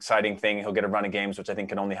think is an exciting thing. He'll get a run of games, which I think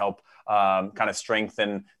can only help kind of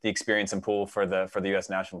strengthen the experience and pool for the U.S.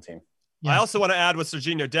 national team. Yeah. I also want to add with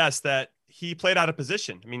Sergiño Dest that he played out of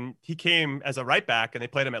position. I mean, he came as a right back and they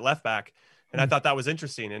played him at left back. And I thought that was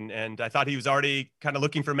interesting. And I thought he was already kind of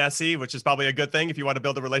looking for Messi, which is probably a good thing. If you want to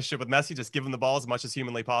build a relationship with Messi, just give him the ball as much as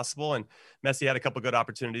humanly possible. And Messi had a couple of good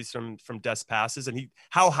opportunities from Dest passes. And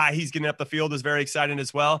how high he's getting up the field is very exciting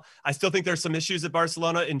as well. I still think there's some issues at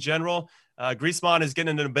Barcelona in general. Griezmann is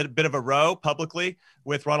getting in a bit of a row publicly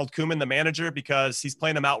with Ronald Koeman, the manager, because he's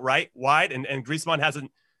playing him out wide. And Griezmann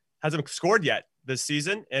hasn't scored yet this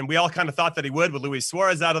season. And we all kind of thought that he would with Luis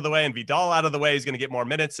Suarez out of the way and Vidal out of the way. He's going to get more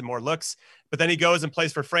minutes and more looks. But then he goes and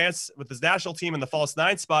plays for France with his national team in the false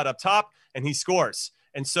 9 spot up top, and he scores.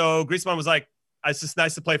 And so Griezmann was like, it's just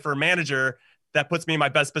nice to play for a manager that puts me in my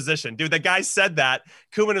best position. Dude, the guy said that.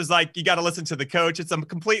 Koeman was like, you got to listen to the coach. It's a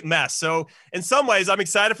complete mess. So in some ways, I'm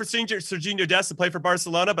excited for Sergiño Dest to play for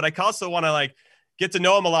Barcelona, but I also want to get to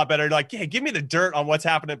know him a lot better. Like, hey, give me the dirt on what's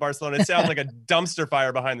happening at Barcelona. It sounds like a dumpster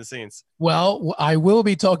fire behind the scenes. Well, I will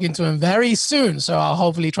be talking to him very soon, so I'll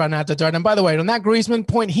hopefully try not to dirt. And by the way, on that Griezmann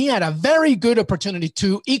point, he had a very good opportunity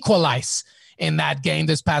to equalize in that game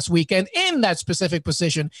this past weekend in that specific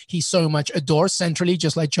position he so much adores centrally,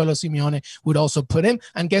 just like Cholo Simeone would also put him.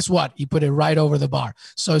 And guess what? He put it right over the bar.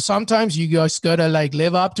 So sometimes you guys gotta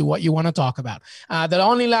live up to what you want to talk about. The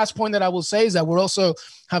only last point that I will say is that we'll also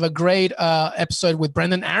have a great episode with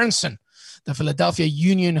Brendan Aronson, the Philadelphia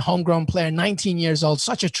Union homegrown player, 19 years old.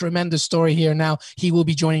 Such a tremendous story here now. He will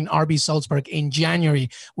be joining RB Salzburg in January.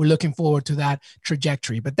 We're looking forward to that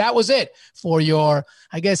trajectory. But that was it for your,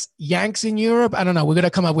 I guess, Yanks in Europe. I don't know. We're going to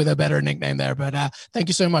come up with a better nickname there. But thank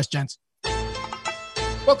you so much, gents.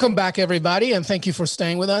 Welcome back, everybody, and thank you for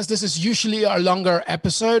staying with us. This is usually our longer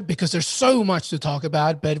episode because there's so much to talk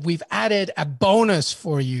about, but we've added a bonus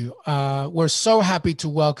for you. We're so happy to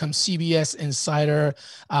welcome CBS insider,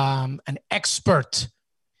 an expert,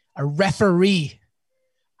 a referee.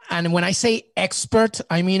 And when I say expert,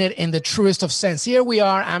 I mean it in the truest of sense. Here we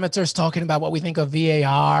are, amateurs, talking about what we think of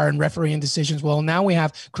VAR and refereeing decisions. Well, now we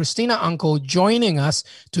have Christina Uncle joining us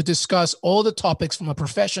to discuss all the topics from a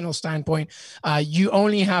professional standpoint. You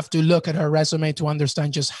only have to look at her resume to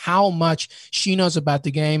understand just how much she knows about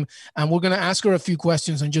the game. And we're going to ask her a few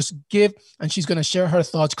questions and she's going to share her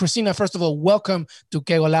thoughts. Christina, first of all, welcome to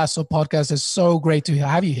Que Golazo podcast. It's so great to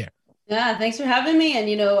have you here. Yeah, thanks for having me. And,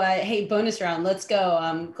 hey, bonus round, let's go.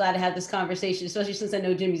 I'm glad to have this conversation, especially since I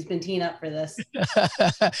know Jimmy's been teeing up for this.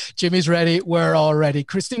 Jimmy's ready. We're all ready.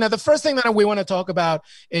 Christina, the first thing that we want to talk about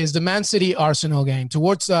is the Man City Arsenal game.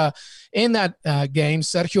 In that game,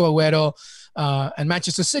 Sergio Aguero and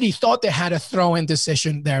Manchester City thought they had a throw-in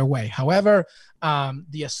decision their way. However,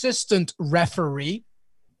 the assistant referee,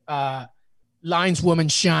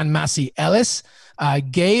 lineswoman Sian Massey Ellis,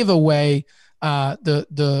 gave away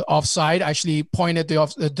the offside, actually pointed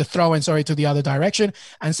the throw-in, to the other direction.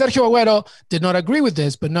 And Sergio Aguero did not agree with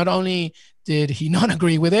this, but not only did he not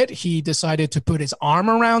agree with it, he decided to put his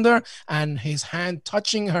arm around her and his hand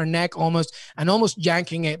touching her neck almost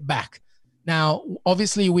yanking it back. Now,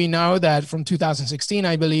 obviously, we know that from 2016,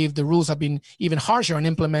 I believe the rules have been even harsher and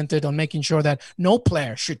implemented on making sure that no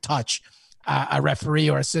player should touch a referee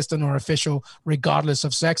or assistant or official, regardless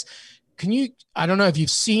of sex. I don't know if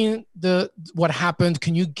you've seen what happened.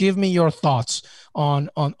 Can you give me your thoughts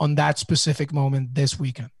on that specific moment this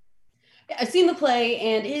weekend? I've seen the play,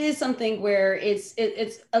 and it is something where it's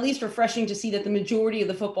at least refreshing to see that the majority of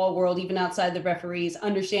the football world, even outside the referees,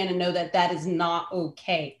 understand and know that that is not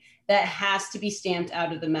okay. That has to be stamped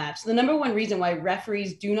out of the match. The number one reason why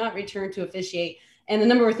referees do not return to officiate, and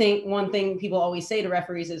the one thing people always say to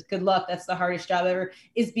referees is good luck, that's the hardest job ever,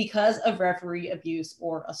 is because of referee abuse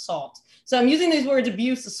or assault. So I'm using these words,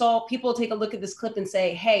 abuse, assault. People take a look at this clip and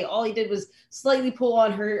say, hey, all he did was slightly pull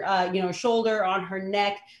on her shoulder, on her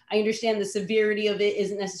neck. I understand the severity of it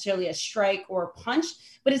isn't necessarily a strike or a punch,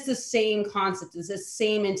 but it's the same concept. It's the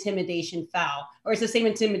same intimidation foul, or it's the same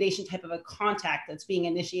intimidation type of a contact that's being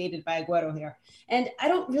initiated by Aguero here. And I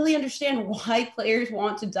don't really understand why players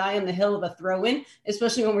want to die on the hill of a throw-in,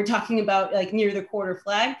 especially when we're talking about near the quarter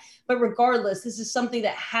flag. But regardless, this is something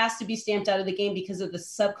that has to be stamped out of the game because of the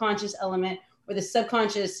subconscious element or the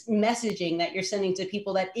subconscious messaging that you're sending to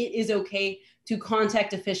people that it is okay to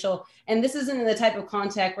contact official. And this isn't the type of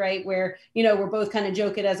contact, right, where, we're both kind of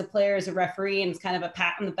joking as a player, as a referee, and it's kind of a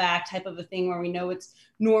pat on the back type of a thing where we know it's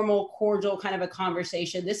normal, cordial kind of a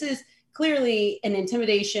conversation. This is clearly an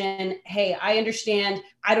intimidation. Hey, I understand.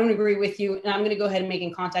 I don't agree with you. And I'm going to go ahead and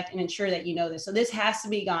make contact and ensure that you know this. So this has to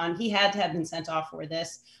be gone. He had to have been sent off for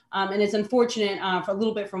this. And it's unfortunate for a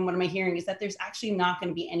little bit from what I'm hearing is that there's actually not going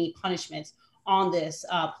to be any punishments on this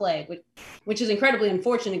play, which is incredibly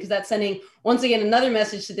unfortunate because that's sending, once again, another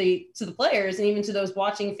message to the players and even to those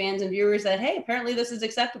watching fans and viewers that, hey, apparently this is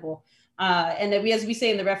acceptable. And that as we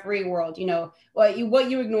say in the referee world, what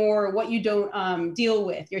you ignore, what you don't deal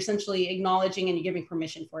with, you're essentially acknowledging and you're giving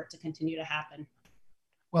permission for it to continue to happen.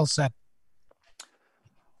 Well said.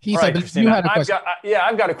 Heath, All right, Christina, you had a question.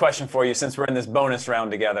 I've got a question for you since we're in this bonus round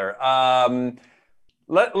together.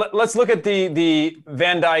 Let's look at the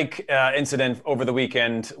Van Dijk incident over the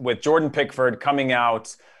weekend with Jordan Pickford coming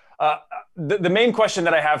out. The main question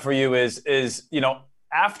that I have for you is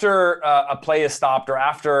after a play is stopped or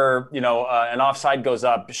after an offside goes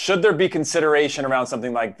up, should there be consideration around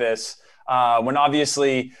something like this? When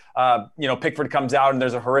obviously, Pickford comes out and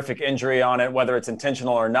there's a horrific injury on it, whether it's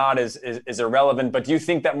intentional or not is irrelevant. But do you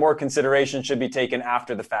think that more consideration should be taken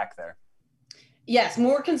after the fact there? Yes,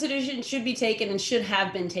 more consideration should be taken and should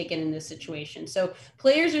have been taken in this situation. So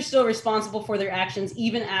players are still responsible for their actions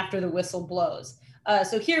even after the whistle blows.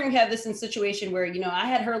 So here we have this in situation where, I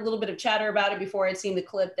had heard a little bit of chatter about it before I'd seen the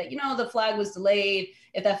clip that, the flag was delayed.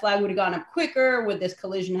 If that flag would have gone up quicker, would this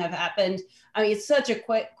collision have happened? I mean, it's such a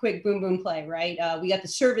quick boom, boom play, right? We got the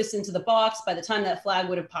service into the box. By the time that flag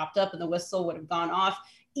would have popped up and the whistle would have gone off,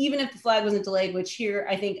 even if the flag wasn't delayed, which here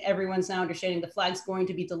I think everyone's now understanding the flag's going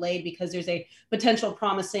to be delayed because there's a potential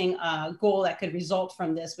promising goal that could result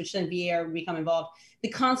from this, which then VAR would become involved. The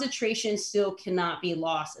concentration still cannot be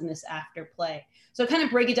lost in this after play. So kind of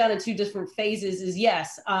break it down in two different phases is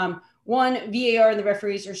yes. One, VAR and the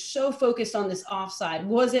referees are so focused on this offside.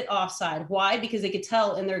 Was it offside? Why? Because they could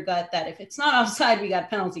tell in their gut that if it's not offside, we got a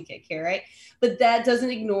penalty kick here, right? But that doesn't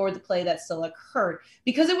ignore the play that still occurred.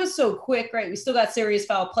 Because it was so quick, right? We still got serious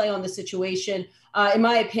foul play on the situation. In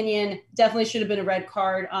my opinion, definitely should have been a red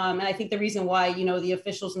card. And I think the reason why, the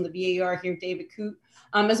officials in the VAR here, David Coote,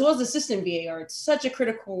 as well as assistant VAR, it's such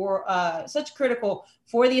critical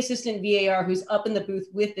for the assistant VAR who's up in the booth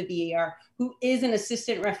with the VAR, who is an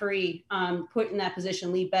assistant referee put in that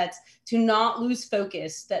position, Lee Betts, to not lose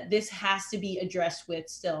focus that this has to be addressed with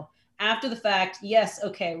still. After the fact, yes,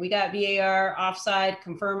 okay, we got VAR offside,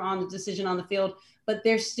 confirm on the decision on the field, but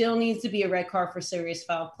there still needs to be a red card for serious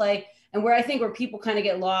foul play. And where people kind of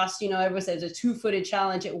get lost, everyone says a 2-footed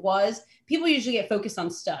challenge. It was. People usually get focused on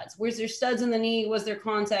studs. Was there studs in the knee? Was there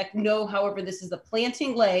contact? No. However, this is the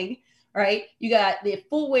planting leg, right? You got the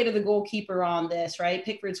full weight of the goalkeeper on this, right?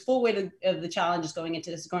 Pickford's full weight of the challenge is going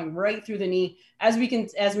into this, going right through the knee. As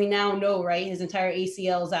we now know, right, his entire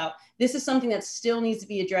ACL is out. This is something that still needs to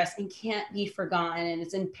be addressed and can't be forgotten. And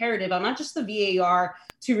it's imperative on not just the VAR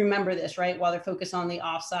to remember this, right, while they're focused on the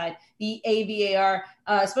offside, the AVAR,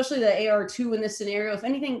 especially the AR2 in this scenario. If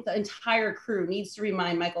anything, the entire crew needs to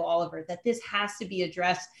remind Michael Oliver that this has to be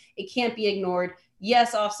addressed. It can't be ignored.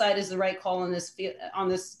 Yes, offside is the right call on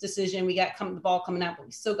this decision. We got the ball coming out, but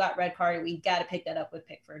we still got red card. We got to pick that up with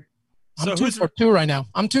Pickford. I'm 2 for 2 right now.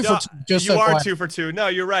 I'm 2 for 2. You are 2 for 2. No,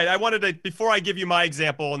 you're right. I wanted to, before I give you my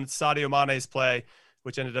example on Sadio Mane's play,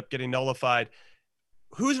 which ended up getting nullified,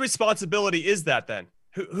 whose responsibility is that then?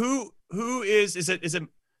 Who is it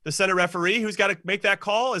the center referee who's got to make that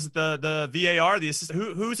call? Is it the VAR, the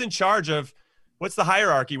assistant? Who's in charge of, what's the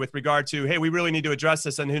hierarchy with regard to, hey, we really need to address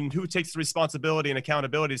this, and who takes the responsibility and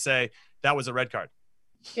accountability to say that was a red card?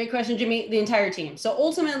 Great question, Jimmy. The entire team. So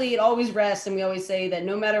ultimately, it always rests, and we always say that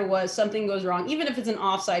no matter what, something goes wrong, even if it's an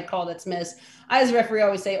offside call that's missed. I, as a referee,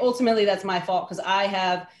 always say, ultimately, that's my fault because I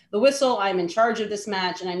have the whistle. I'm in charge of this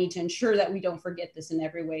match, and I need to ensure that we don't forget this in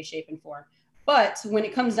every way, shape, and form. But when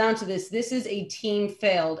it comes down to this is a team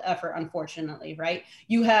failed effort, unfortunately, right?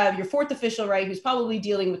 You have your fourth official, right, who's probably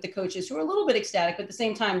dealing with the coaches who are a little bit ecstatic, but at the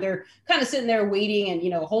same time, they're kind of sitting there waiting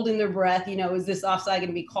and, holding their breath. Is this offside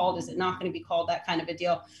going to be called? Is it not going to be called? That kind of a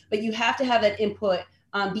deal. But you have to have that input,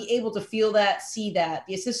 be able to feel that, see that.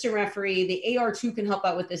 The assistant referee, the AR2 can help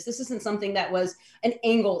out with this. This isn't something that was an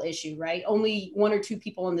angle issue, right? Only 1 or 2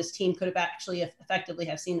 people on this team could have actually effectively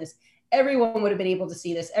have seen this. Everyone would have been able to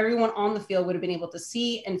see this. Everyone on the field would have been able to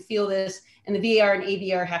see and feel this, and the VAR and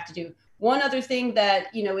AVR have to do. One other thing that,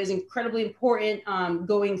 is incredibly important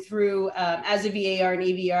going through as a VAR and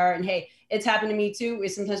AVR, and hey, it's happened to me too,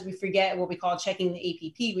 is sometimes we forget what we call checking the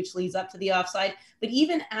APP, which leads up to the offside, but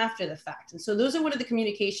even after the fact. And so those are one of the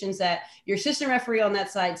communications that your assistant referee on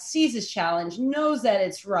that side sees this challenge, knows that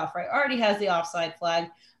it's rough, right? Already has the offside flag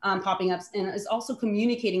popping up and is also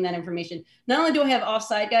communicating that information. Not only do I have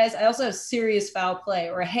offside guys, I also have serious foul play,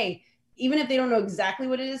 or hey, even if they don't know exactly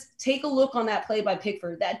what it is, take a look on that play by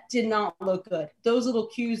Pickford. That did not look good. Those little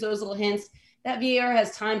cues, those little hints, that VAR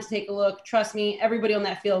has time to take a look. Trust me, everybody on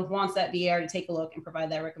that field wants that VAR to take a look and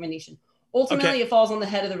provide that recommendation. Ultimately, It falls on the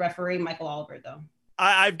head of the referee, Michael Oliver, though.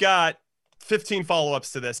 I've got 15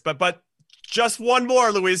 follow-ups to this, but Just one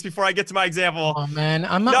more, Luis, before I get to my example. Oh man,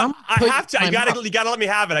 I have to. You gotta let me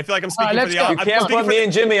have it. I feel like I'm speaking for the audience. You can't put me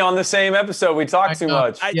and Jimmy on the same episode. We talk too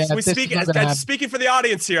much. Speaking for the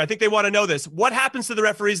audience here, I think they want to know this. What happens to the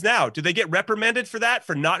referees now? Do they get reprimanded for that,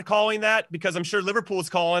 for not calling that? Because I'm sure Liverpool's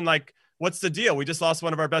calling like, what's the deal? We just lost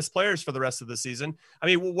one of our best players for the rest of the season. I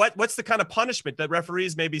mean, what's the kind of punishment that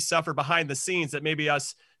referees maybe suffer behind the scenes that maybe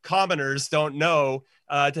us commoners don't know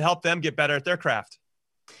to help them get better at their craft?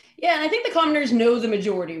 Yeah, and I think the commoners know the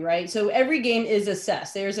majority, right? So every game is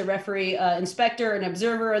assessed. There's a referee, inspector, an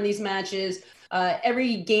observer on these matches.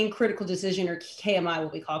 Every game critical decision, or KMI,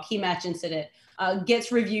 what we call key match incident,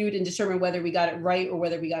 gets reviewed and determined whether we got it right or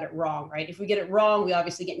whether we got it wrong, right? If we get it wrong, we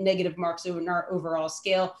obviously get negative marks in our overall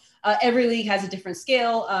scale. Every league has a different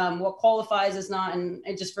scale. What qualifies is not, and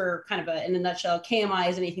just for kind of in a nutshell, KMI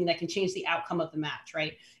is anything that can change the outcome of the match,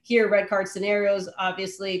 right? Here, red card scenarios,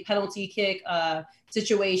 obviously, penalty kick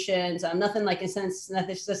situations, nothing like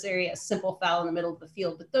necessary a simple foul in the middle of the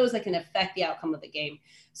field, but those that can affect the outcome of the game.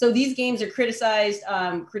 So these games are criticized,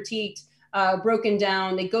 critiqued, broken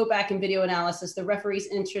down. They go back in video analysis. The referees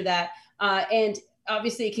enter that, and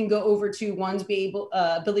obviously it can go over to one's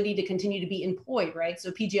ability to continue to be employed, right?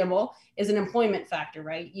 So PGMO is an employment factor,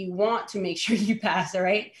 right? You want to make sure you pass, all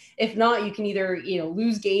right? If not, you can either,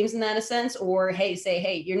 lose games in that sense, or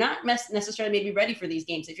say, you're not necessarily maybe ready for these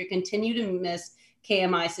games. If you continue to miss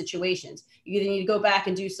KMI situations, you either need to go back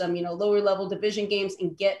and do some, lower level division games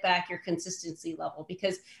and get back your consistency level.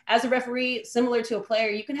 Because as a referee, similar to a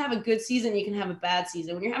player, you can have a good season, you can have a bad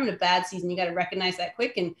season. When you're having a bad season, you got to recognize that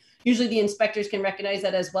quick. And usually the inspectors can recognize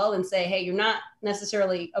that as well and say, hey, you're not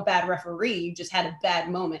necessarily a bad referee. You just had a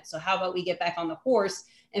bad moment. So how about we get back on the horse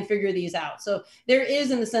and figure these out? So there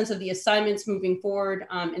is, in the sense of the assignments moving forward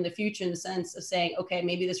in the future, in the sense of saying, okay,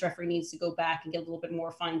 maybe this referee needs to go back and get a little bit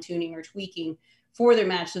more fine tuning or tweaking for their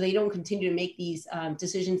match so they don't continue to make these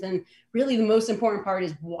decisions. And really the most important part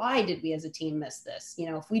is, why did we as a team miss this?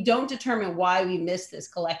 If we don't determine why we missed this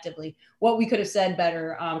collectively, what we could have said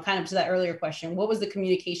better, kind of to that earlier question, what was the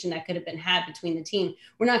communication that could have been had between the team?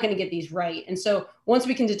 We're not going to get these right. And so once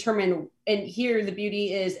we can determine, and here the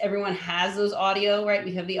beauty is everyone has those audio, right?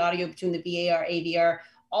 We have the audio between the VAR, AVR,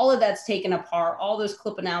 all of that's taken apart. All those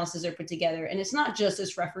clip analysis are put together. And it's not just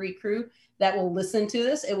this referee crew that will listen to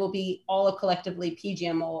this. It will be all of collectively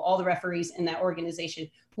PGMO, all the referees in that organization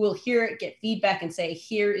who will hear it, get feedback, and say,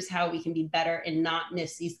 here is how we can be better and not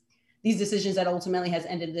miss these decisions that ultimately has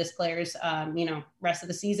ended this player's, rest of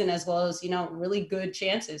the season, as well as, really good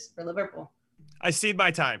chances for Liverpool. I cede my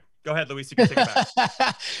time. Go ahead, Luis. You can take it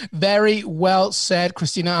back. Very well said,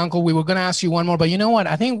 Christina Uncle. We were going to ask you one more, but you know what?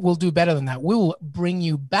 I think we'll do better than that. We will bring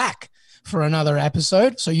you back for another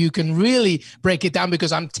episode so you can really break it down,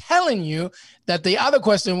 because I'm telling you that the other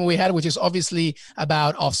question we had, which is obviously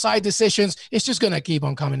about offside decisions, it's just going to keep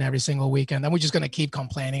on coming every single weekend, and we're just going to keep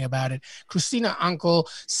complaining about it. Christina Uncle,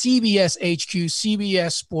 CBS HQ,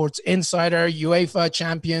 CBS Sports Insider, UEFA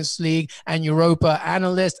Champions League and Europa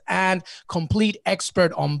analyst, and complete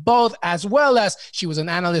expert on both, as well as she was an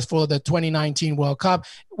analyst for the 2019 World Cup.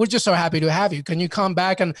 We're just so happy to have you. Can you come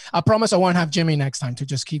back? And I promise I won't have Jimmy next time to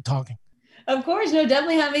just keep talking. Of course, no,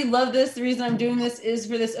 definitely have me. Love this. The reason I'm doing this is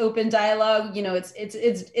for this open dialogue.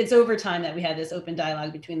 It's over time that we had this open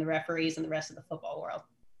dialogue between the referees and the rest of the football world.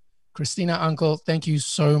 Christina Uncle, thank you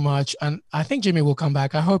so much. And I think Jimmy will come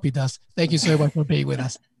back. I hope he does. Thank you so much for being with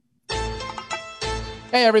us.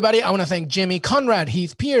 Hey, everybody. I want to thank Jimmy Conrad,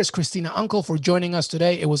 Heath Pierce, Christina Uncle for joining us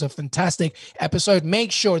today. It was a fantastic episode.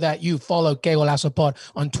 Make sure that you follow Que Golazo Pod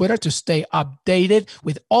on Twitter to stay updated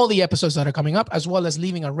with all the episodes that are coming up, as well as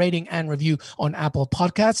leaving a rating and review on Apple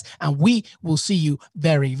Podcasts. And we will see you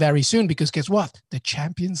very, very soon, because guess what? The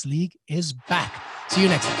Champions League is back. See you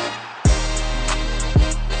next time.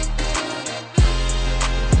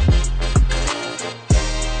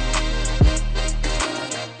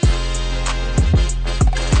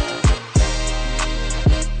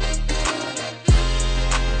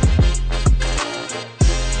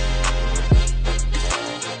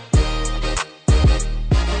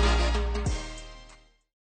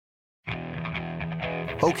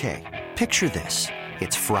 Okay, picture this.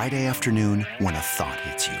 It's Friday afternoon when a thought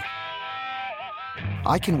hits you.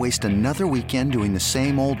 I can waste another weekend doing the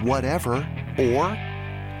same old whatever, or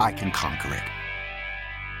I can conquer it.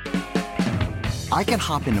 I can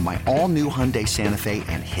hop into my all-new Hyundai Santa Fe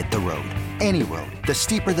and hit the road. Any road. The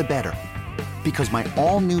steeper, the better. Because my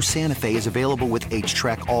all-new Santa Fe is available with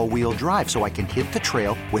H-Track all-wheel drive, so I can hit the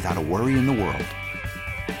trail without a worry in the world.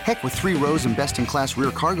 Heck, with 3 rows and best-in-class rear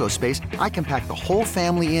cargo space, I can pack the whole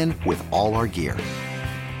family in with all our gear.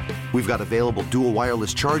 We've got available dual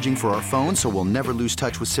wireless charging for our phones, so we'll never lose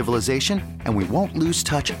touch with civilization, and we won't lose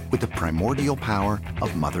touch with the primordial power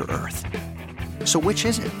of Mother Earth. So which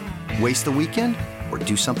is it? Waste the weekend or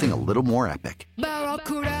do something a little more epic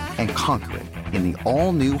and conquer it in the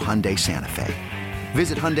all-new Hyundai Santa Fe?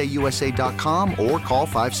 Visit HyundaiUSA.com or call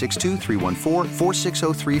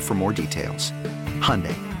 562-314-4603 for more details.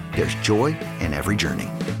 Hyundai, there's joy in every journey.